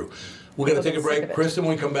much true. We're going to take a break. Kristen,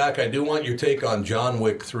 when we come back, I do want your take on John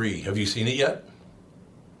Wick 3. Have you seen it yet?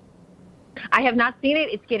 I have not seen it.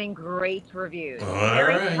 It's getting great reviews.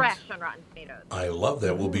 Very fresh on Rotten Tomatoes. I love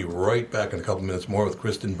that. We'll be right back in a couple minutes more with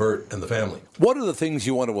Kristen Burt and the family. What are the things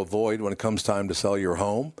you want to avoid when it comes time to sell your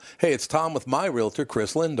home? Hey, it's Tom with my realtor,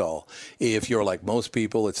 Chris Lindahl. If you're like most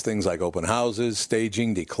people, it's things like open houses,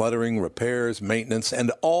 staging, decluttering, repairs, maintenance,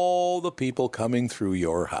 and all the people coming through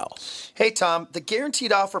your house. Hey, Tom, the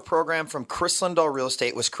Guaranteed Offer program from Chris Lindahl Real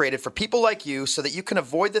Estate was created for people like you so that you can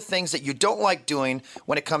avoid the things that you don't like doing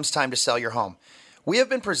when it comes time to sell your home. We have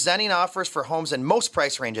been presenting offers for homes in most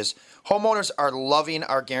price ranges. Homeowners are loving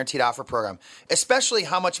our Guaranteed Offer program, especially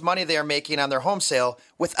how much money they are making on their home sale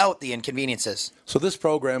without the inconveniences. So this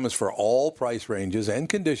program is for all price ranges and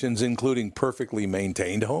conditions, including perfectly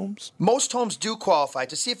maintained homes? Most homes do qualify.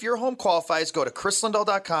 To see if your home qualifies, go to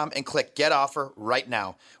chrislindahl.com and click Get Offer right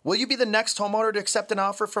now. Will you be the next homeowner to accept an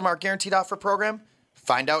offer from our Guaranteed Offer program?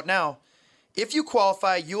 Find out now. If you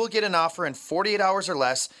qualify, you will get an offer in 48 hours or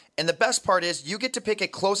less, and the best part is you get to pick a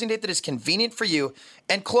closing date that is convenient for you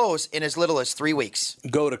and close in as little as 3 weeks.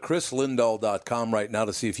 Go to chrislindahl.com right now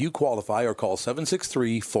to see if you qualify or call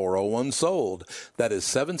 763-401-SOLD. That is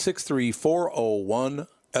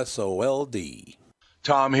 763-401-SOLD.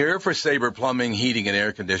 Tom here for Sabre Plumbing, Heating, and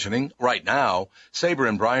Air Conditioning. Right now, Sabre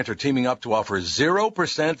and Bryant are teaming up to offer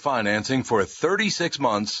 0% financing for 36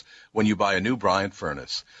 months when you buy a new Bryant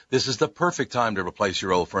furnace. This is the perfect time to replace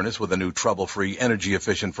your old furnace with a new trouble-free,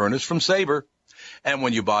 energy-efficient furnace from Sabre. And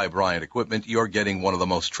when you buy Bryant equipment, you're getting one of the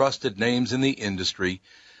most trusted names in the industry.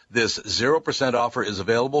 This 0% offer is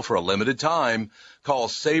available for a limited time. Call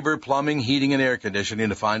Sabre Plumbing, Heating, and Air Conditioning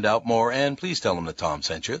to find out more, and please tell them that Tom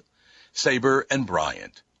sent you. Sabre and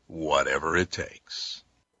Bryant, whatever it takes.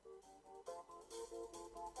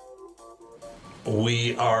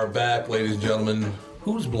 We are back, ladies and gentlemen.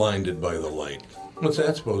 Who's blinded by the light? What's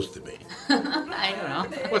that supposed to be? I don't know.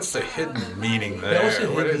 What's the hidden meaning there? What's the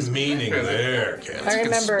hidden meaning there, Kat? I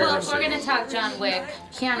remember. Well, if we're going to talk John Wick,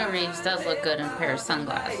 Keanu Reeves does look good in a pair of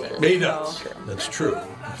sunglasses. He does. That's true.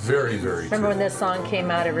 Very, very true. Remember when this song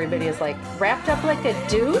came out, everybody was like, wrapped up like a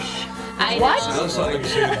douche? What? Sounds like you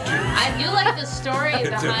say douche. I do like the story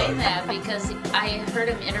behind that because I heard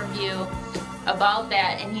him interview about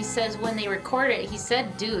that, and he says when they recorded it, he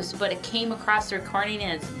said deuce, but it came across the recording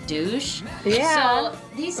as douche. Yeah. So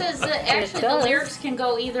he says that actually the lyrics can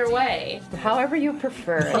go either way. However you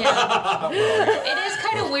prefer. Yeah. It is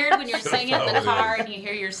kind of weird when you're singing in the car and you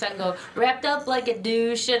hear your son go, wrapped up like a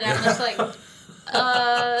douche, and I'm just like,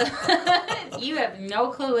 you have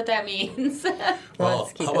no clue what that means.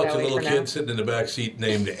 Well, how about your little kid sitting in the back seat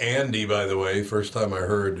named Andy, by the way? First time I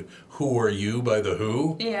heard Who Are You by The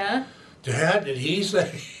Who. Yeah. Dad, did he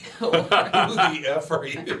say, who the F are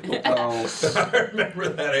you? I remember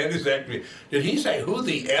that. Andy's actually, did he say who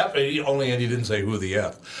the F? Only Andy didn't say who the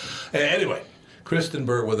F. Anyway, Kristen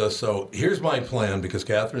Burt with us. So here's my plan, because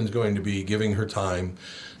Catherine's going to be giving her time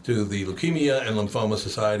to the Leukemia and Lymphoma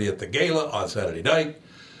Society at the Gala on Saturday night.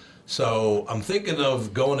 So I'm thinking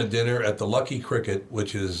of going to dinner at the Lucky Cricket,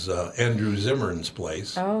 which is Andrew Zimmern's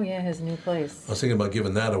place. Oh, yeah, his new place. I was thinking about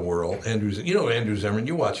giving that a whirl. You know Andrew Zimmern.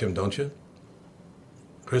 You watch him, don't you?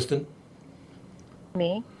 Kristen?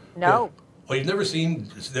 Me? No. Yeah. Oh, you've never seen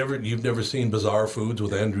Bizarre Foods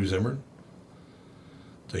with Andrew Zimmern?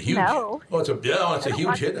 It's a huge. No. Oh, it's a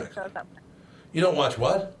huge hit. You don't watch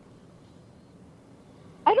what?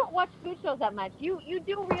 I I don't watch food shows that much. You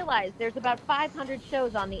do realize there's about 500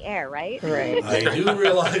 shows on the air, right? Right. I do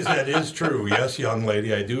realize that is true. Yes, young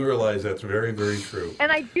lady, I do realize that's very, very true. And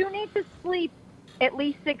I do need to sleep at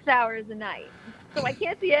least 6 hours a night. So I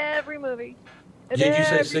can't see every movie. Did you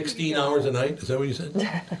say 16 hours a night? Is that what you said?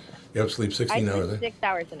 You have to sleep 16 I hours a sleep night? 6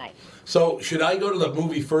 hours a night. So should I go to the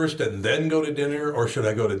movie first and then go to dinner, or should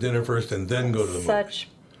I go to dinner first and then go to the movie? Such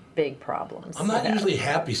big problems. I'm not usually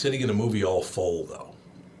happy sitting in a movie all full, though.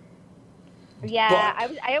 Yeah,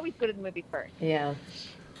 I always go to the movie first. Yeah.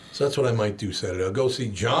 So that's what I might do Saturday. I'll go see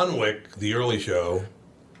John Wick, the early show,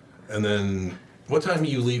 and then what time are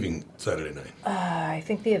you leaving Saturday night? I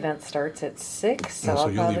think the event starts at 6, so Oh, so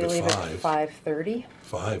I'll you'll probably leave leave at at 5:30.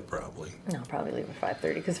 5 probably. No, I'll probably leave at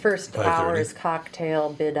 5:30 because first 5:30? hour is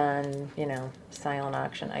cocktail, bid on, silent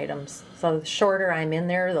auction items. So the shorter I'm in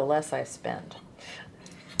there, the less I spend.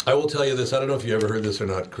 I will tell you this. I don't know if you ever heard this or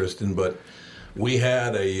not, Kristen, but we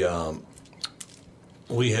had a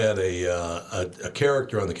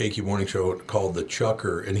character on the KQ Morning Show called the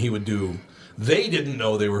Chucker, and he would do. They didn't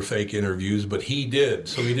know they were fake interviews, but he did.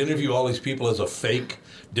 So he'd interview all these people as a fake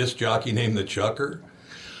disc jockey named the Chucker.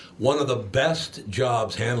 One of the best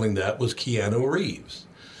jobs handling that was Keanu Reeves,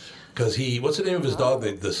 because what's the name of his dog?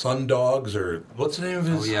 The Sun Dogs, or what's the name of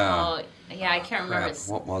his? Oh, yeah. Oh, yeah, I can't remember.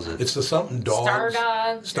 What was it? It's the something dog.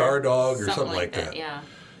 Star Dog or something like that. Yeah.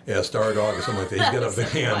 Yeah, Star Dog or something like that. He's got a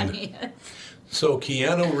That's band. funny. So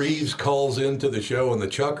Keanu Reeves calls into the show, and the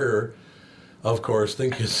Chucker, of course,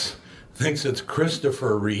 thinks it's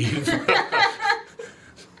Christopher Reeve.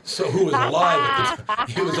 So who was alive at the time?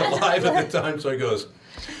 He was alive at the time, so he goes,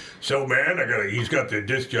 "So man, he's got the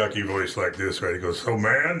disc jockey voice like this, right?" He goes, "So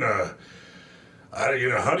man, how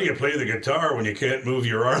do you play the guitar when you can't move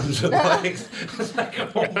your arms and legs?" It's like,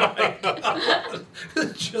 oh my God,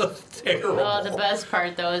 it's just terrible. Oh, the best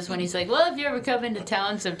part though is when he's like, "Well, if you ever come into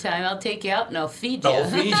town sometime, I'll take you out and I'll feed you." I'll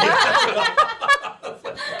feed you.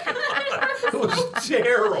 It was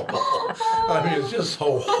terrible. I mean, it's just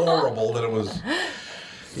so horrible that it was.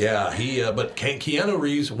 Yeah, but Keanu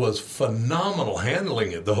Reeves was phenomenal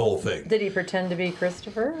handling it, the whole thing. Did he pretend to be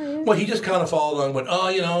Christopher? Well, he just kind of followed on and went,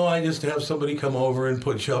 I just have somebody come over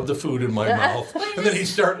and shove the food in my mouth. And then he'd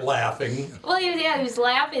start laughing. Well, he was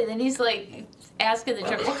laughing, and he's like asking the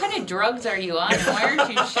truck, "What kind of drugs are you on? Why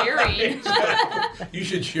aren't you sharing?" Exactly. You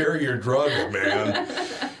should share your drugs, man.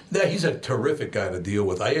 Yeah, he's a terrific guy to deal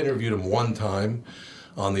with. I interviewed him one time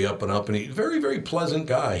on the Up and Up, and he's a very, very pleasant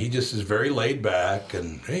guy. He just is very laid back,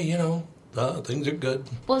 and hey, things are good.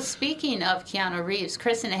 Well, speaking of Keanu Reeves,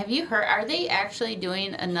 Kristen, have you heard? Are they actually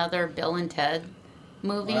doing another Bill and Ted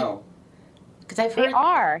movie? Wow. Because I've heard they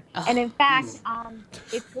are, and in fact,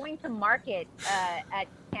 it's going to market at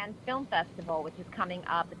Cannes Film Festival, which is coming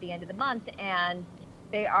up at the end of the month, and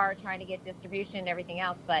they are trying to get distribution and everything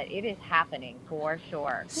else, but it is happening for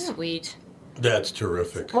sure. Sweet. That's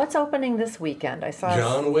terrific. What's opening this weekend? I saw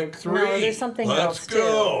John Wick 3. No, there's something else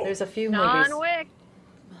go. too. There's a few movies. John Wick.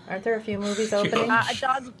 Aren't there a few movies opening? A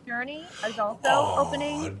Dog's Journey is also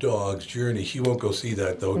opening. A Dog's Journey. She won't go see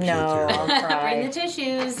that, though. No, I'll cry. Bring the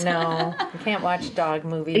tissues. No, you can't watch dog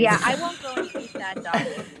movies. Yeah, I won't go and see that dog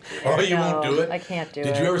movie. Oh, you won't do it? I can't do it.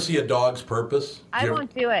 Did you ever see A Dog's Purpose? I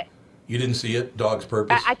won't do it. You didn't see it, Dog's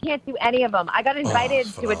Purpose? I can't do any of them. I got invited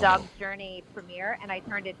it's to a phenomenal. Dog's Journey premiere, and I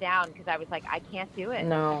turned it down because I was like, I can't do it.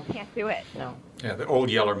 No. I can't do it. No. Yeah, the Old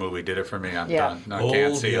Yeller movie did it for me. I'm Yeah. done. No, I Old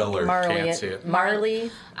can't see Yeller. it. Can't see it.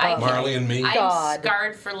 Marley. Marley and Me? I'm God.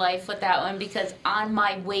 scarred for life with that one because on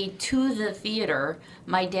my way to the theater,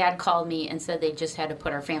 my dad called me and said they just had to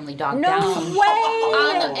put our family dog No down. way!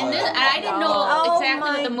 And I didn't know Oh exactly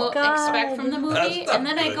what to my God. expect from the movie. That's not And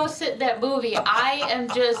then I good. go sit in that movie. I am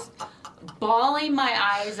just bawling my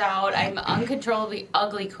eyes out. I'm uncontrollably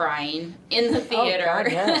ugly crying in the theater.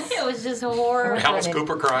 God, yes. It was just horrible. Alice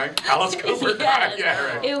Cooper crying. Alice Cooper crying. Yes.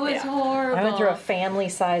 Yeah, right. It was horrible. I went through a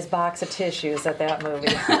family-sized box of tissues at that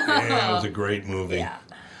movie. Yeah, it was a great movie. Yeah.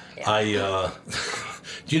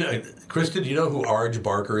 Do you know, Kristen, do you know who Arj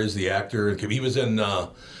Barker is, the actor? He was in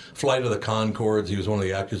Flight of the Conchords. He was one of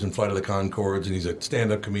the actors in Flight of the Conchords, and he's a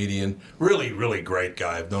stand-up comedian. Really, really great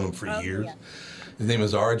guy. I've known him for years. Yeah. His name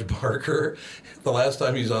is Arj Barker. The last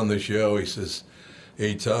time he's on the show, he says,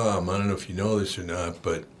 "Hey, Tom, I don't know if you know this or not,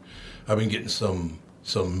 but I've been getting some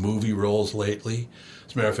movie roles lately.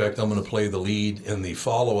 As a matter of fact, I'm going to play the lead in the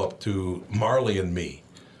follow-up to Marley and Me.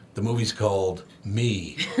 The movie's called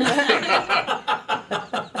Me."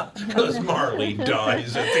 Because Marley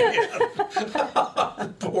dies at the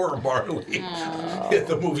end. Poor Marley.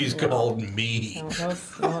 The movie's called Me.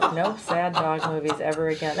 No sad dog movies ever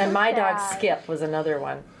again. And My Dog Skip was another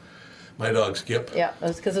one. My dog Skip. Yeah, it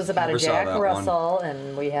was because it was about Never a saw Jack that one. Russell,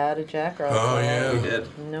 and we had a Jack Russell. Oh, yeah. We did.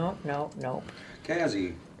 Nope.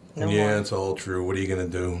 Kazzy. No yeah, more. it's all true. What are you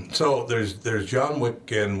going to do? So there's John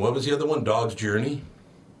Wick and what was the other one? Dog's Journey?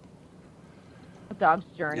 Dog's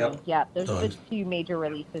Journey. Yep. Yeah, those are the Dogs. 2 major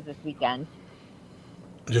releases this weekend.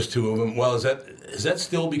 Just 2 of them. Well, is that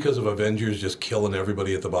still because of Avengers just killing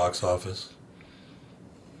everybody at the box office?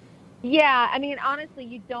 Yeah, I mean, honestly,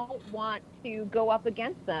 you don't want to go up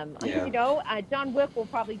against them. Yeah. You know, John Wick will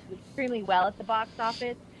probably do extremely well at the box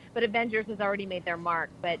office, but Avengers has already made their mark.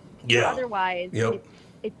 But Yeah. otherwise, Yep.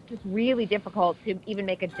 it's just really difficult to even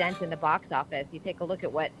make a dent in the box office. You take a look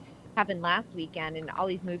at what happened last weekend, and all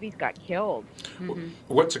these movies got killed.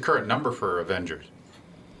 What's the current number for Avengers?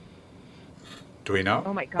 Do we know?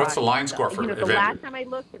 Oh my God! What's the line score for the Avengers? last time I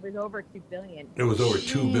looked, it was over 2 billion. It was over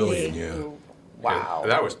 2 billion, yeah. Wow.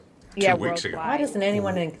 That was 2 Yeah, weeks ago. worldwide. Why doesn't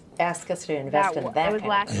anyone ask us to invest in that It was kind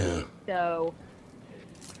last of Yeah. week, so.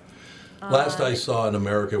 Last I saw in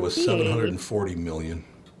America was see. 740 million.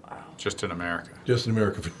 Just in America. Just in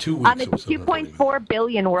America for 2 weeks. It's 2.4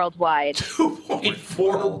 billion worldwide.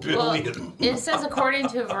 2.4 billion. Well, it says according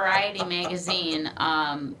to Variety magazine,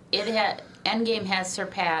 Endgame has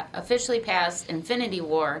officially passed Infinity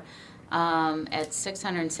War at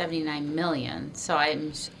 679 million. So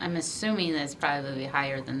I'm assuming that's probably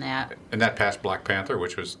higher than that. And that passed Black Panther,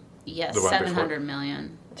 which was Yes, the one 700 before.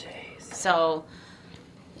 million. So,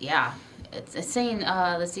 yeah. It's saying,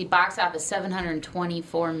 let's see, box office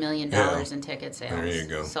 $724 million Yeah. in ticket sales There you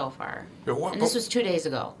go. so far. Yeah, what- And this was 2 days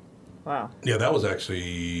ago. Wow. Yeah, that was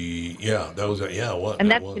actually, what? And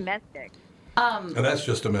that that's was. domestic. And that's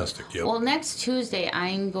just domestic, yep. Well, next Tuesday,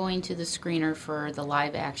 I'm going to the screener for the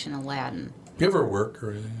live action Aladdin. You ever work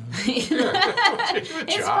or anything?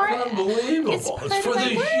 It's Unbelievable. It's for the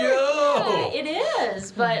show. Yeah, it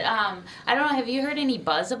is. But I don't know. Have you heard any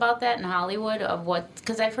buzz about that in Hollywood of what?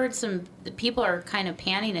 Because I've heard the people are kind of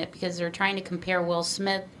panning it because they're trying to compare Will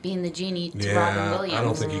Smith being the genie to Robin Williams. I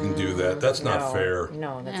don't think you can do that. That's not fair.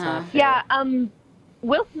 No, that's Yeah. not fair. Yeah,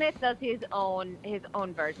 Will Smith does his own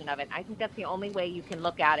version of it. I think that's the only way you can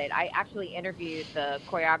look at it. I actually interviewed the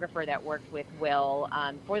choreographer that worked with Will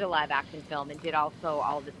for the live action film and did also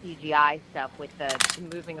all the CGI stuff with the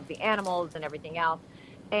moving of the animals and everything else.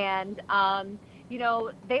 And you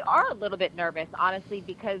know, they are a little bit nervous, honestly,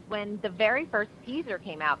 because when the very first teaser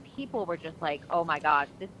came out, people were just like, "Oh my gosh,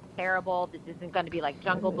 this is terrible. This isn't going to be like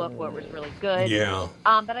Jungle Book, where it was really good." Yeah.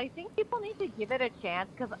 But I think people need to give it a chance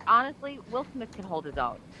because honestly, Will Smith can hold his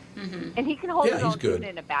own, and he can hold Yeah, his he's own good. even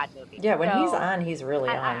in a bad movie. Yeah, when he's So, on, he's really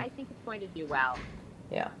on. I think it's going to do well.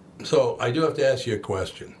 Yeah. So I do have to ask you a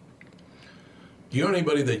question. Do you know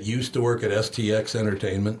anybody that used to work at STX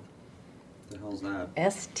Entertainment? What the hell's that?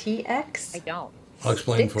 STX? I don't. I'll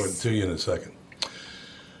explain Sticks? to you in a second.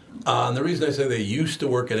 And the reason I say they used to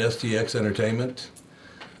work at STX Entertainment,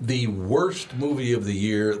 the worst movie of the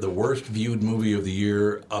year, the worst viewed movie of the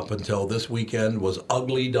year up until this weekend was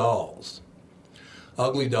Ugly Dolls.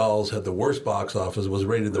 Ugly Dolls had the worst box office, was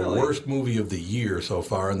rated the worst movie of the year so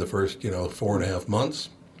far in the first, 4.5 months.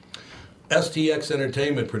 STX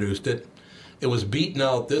Entertainment produced it. It was beaten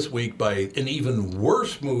out this week by an even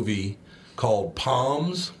worse movie called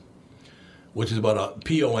Palms, which is about a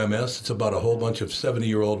POMS. It's about a whole bunch of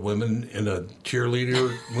 70-year-old women in a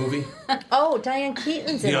cheerleader movie. Oh, Diane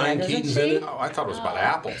Keaton's in Diane that, isn't Keaton's she? in it. Oh, I thought it was about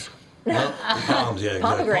apples. No, Palms, yeah,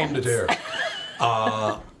 exactly. Palm de terre.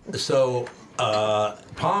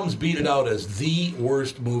 Palms beat it out as the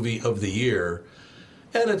worst movie of the year,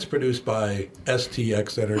 and it's produced by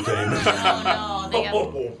STX Entertainment. Oh, no. They got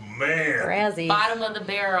Oh, man. Razzie. bottom of the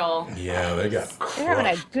barrel. Yeah, they got They're having a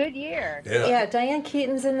crushed. good year. Yeah. Diane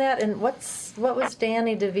Keaton's in that, and what was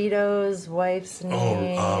Danny DeVito's wife's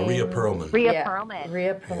name? Rhea Perlman. Rhea Perlman.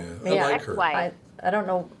 Rhea Perlman. Yeah, I like her. Ex-wife. I don't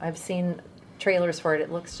know. I've seen trailers for it.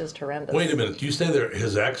 It looks just horrendous. Wait a minute. You say they're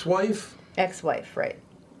his ex-wife? Ex-wife, right?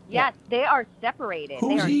 Yes, they are separated. Who's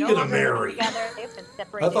they are he no gonna longer marry? Together. They've been I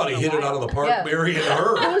separated. thought he for a hit it while. out of the park, Yeah. marrying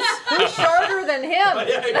her. Who's shorter than him? Yeah,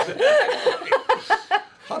 exactly.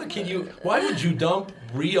 Why would you dump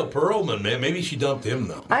Rhea Perlman, man? Maybe she dumped him,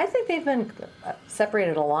 though. I think they've been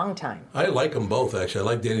separated a long time. I like them both, actually. I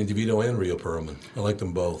like Danny DeVito and Rhea Perlman. I like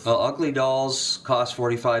them both. Well, Ugly Dolls cost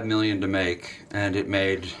 $45 million to make, and it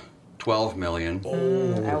made $12 million.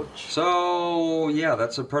 Ouch. So yeah,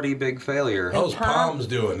 that's a pretty big failure. How's Palms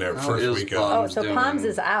doing there How first is weekend? Palms So doing? Palms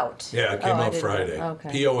is out. Yeah, it came I out didn't know. Friday. Okay.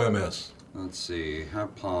 POMS. Let's see, how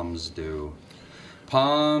Palms do?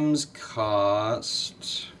 Palms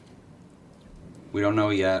cost We don't know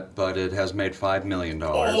yet, but it has made $5 million.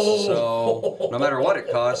 So no matter what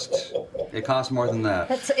it costs more than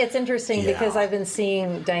that. It's interesting because I've been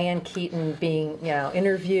seeing Diane Keaton being,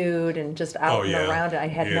 interviewed and just out and around. I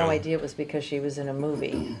had no idea it was because she was in a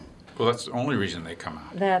movie. Well, that's the only reason they come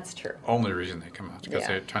out. That's true. Only reason they come out because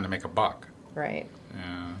they're trying to make a buck. Right.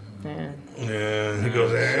 Yeah, he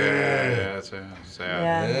goes,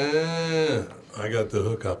 sad. I got the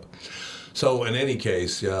hookup. So in any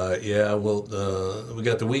case, we got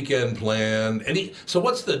the weekend planned. So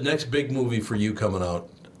what's the next big movie for you coming out,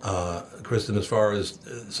 Kristen, as far as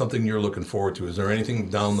something you're looking forward to? Is there anything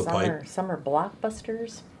down the pipe? Summer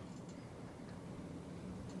blockbusters?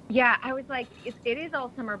 Yeah, I was like, it is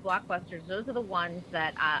all summer blockbusters. Those are the ones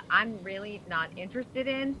that I'm really not interested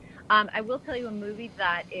in. I will tell you a movie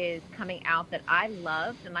that is coming out that I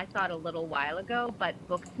loved, and I saw it a little while ago, but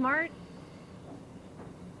Booksmart.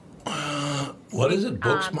 What is it,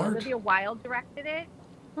 Booksmart? Olivia Wilde directed it.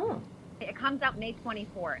 It comes out May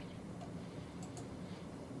 24th.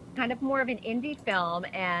 Kind of more of an indie film,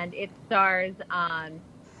 and it stars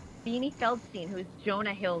Beanie Feldstein, who's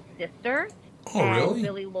Jonah Hill's sister. Oh, and really?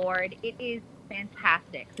 Billy Lord. It is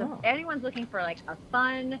fantastic. So if anyone's looking for like a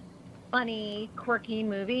fun, funny, quirky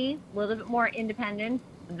movie, a little bit more independent,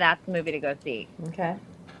 that's the movie to go see. Okay.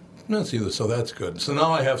 Let's see this. So that's good. So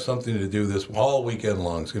now I have something to do this all weekend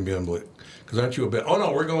long. It's going to be unbelievable. Because aren't you a bit? Oh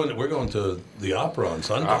no, we're going to the opera on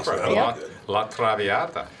Sunday. La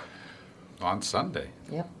Traviata on Sunday.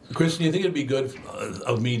 Yep. Kristen, you think it'd be good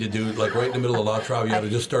of me to do like right in the middle of La Traviata,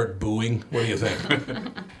 just start booing? What do you think?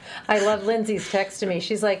 I love Lindsay's text to me.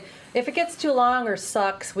 She's like, if it gets too long or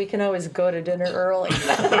sucks, we can always go to dinner early.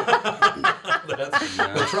 The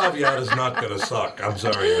Traviata's not going to suck. I'm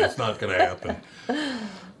sorry, it's not going to happen.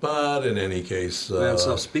 But in any case... Man,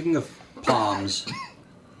 so speaking of Palms,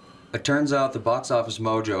 it turns out the Box Office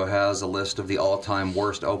Mojo has a list of the all-time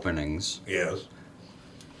worst openings. Yes.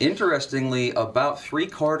 Interestingly, about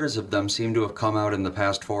 3/4 of them seem to have come out in the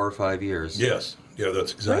past 4 or 5 years. Yes. Yeah,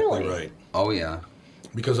 that's exactly right. Oh, yeah.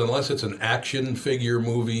 Because unless it's an action figure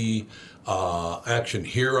movie, action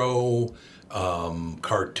hero,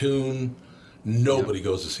 cartoon, nobody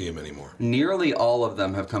goes to see him anymore. Nearly all of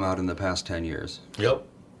them have come out in the past 10 years. Yep,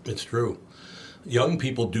 it's true. Young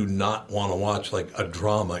people do not want to watch like a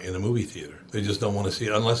drama in a movie theater. They just don't want to see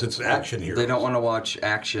it unless it's action heroes. They don't want to watch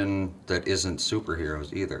action that isn't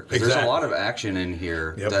superheroes either. 'Cause there's a lot of action in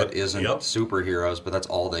here that isn't superheroes, but that's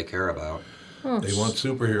all they care about. They want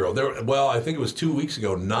superhero. Well, I think it was 2 weeks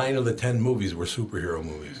ago, 9 of the 10 movies were superhero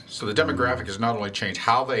movies. So the demographic has not only changed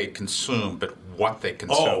how they consume, but what they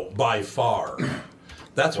consume. Oh, by far.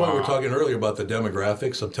 That's why we were talking earlier about the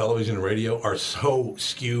demographics of television and radio are so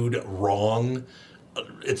skewed wrong.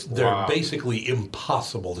 They're basically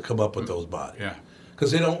impossible to come up with those bodies. Yeah.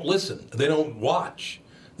 Because they don't listen. They don't watch.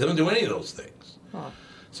 They don't do any of those things. Huh.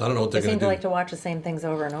 So I don't know what they're They going seem to to do. like to watch the same things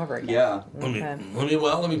over and over again. Yeah.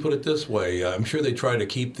 Let me put it this way. I'm sure they try to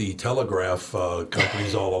keep the telegraph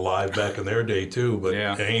companies all alive back in their day too, but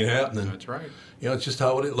it ain't happening. That's right. It's just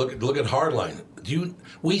how it is. Look at Hardline.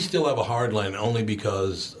 We still have a Hardline only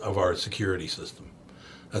because of our security system.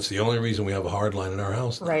 That's the only reason we have a Hardline in our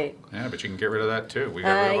house now. Right. Yeah, but you can get rid of that too. We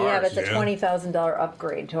got rid of ours. But it's a $20,000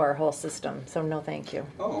 upgrade to our whole system, so no thank you.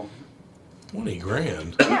 Oh.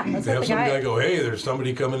 $20,000? Yeah, that's They what have the some guy... guy go, hey, there's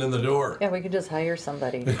somebody coming in the door. Yeah, we could just hire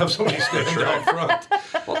somebody. Have somebody stand out front.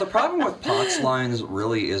 Well, the problem with POTS lines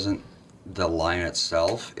really isn't the line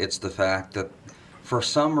itself. It's the fact that for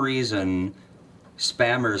some reason,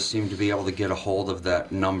 spammers seem to be able to get a hold of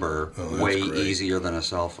that number way easier than a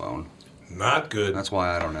cell phone. Not good. That's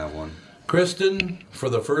why I don't have one. Kristen, for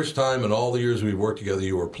the first time in all the years we've worked together,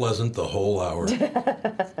 you were pleasant the whole hour.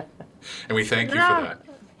 And we thank you for that.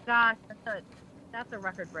 Gosh, that's a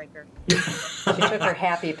record breaker. She took her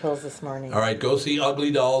happy pills this morning. All right, go see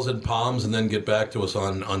Ugly Dolls and Palms and then get back to us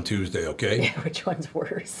on Tuesday, okay? Yeah, which one's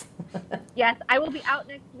worse? Yes, I will be out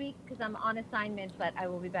next week because I'm on assignment, but I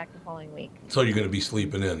will be back the following week. So you're going to be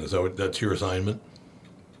sleeping in. Is that's your assignment?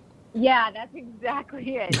 Yeah, that's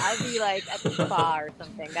exactly it. I'll be like at the spa or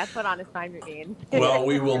something. That's what on assignment means. Well,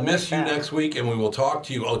 we will miss you next week, and we will talk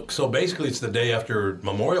to you. Oh, so basically, it's the day after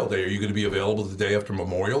Memorial Day. Are you going to be available the day after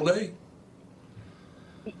Memorial Day?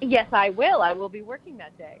 Yes, I will. I will be working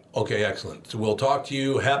that day. Okay, excellent. So we'll talk to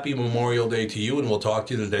you. Happy Memorial Day to you, and we'll talk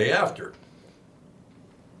to you the day after.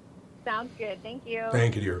 Sounds good. Thank you.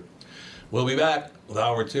 Thank you, dear. We'll be back with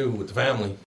Hour 2 with the family.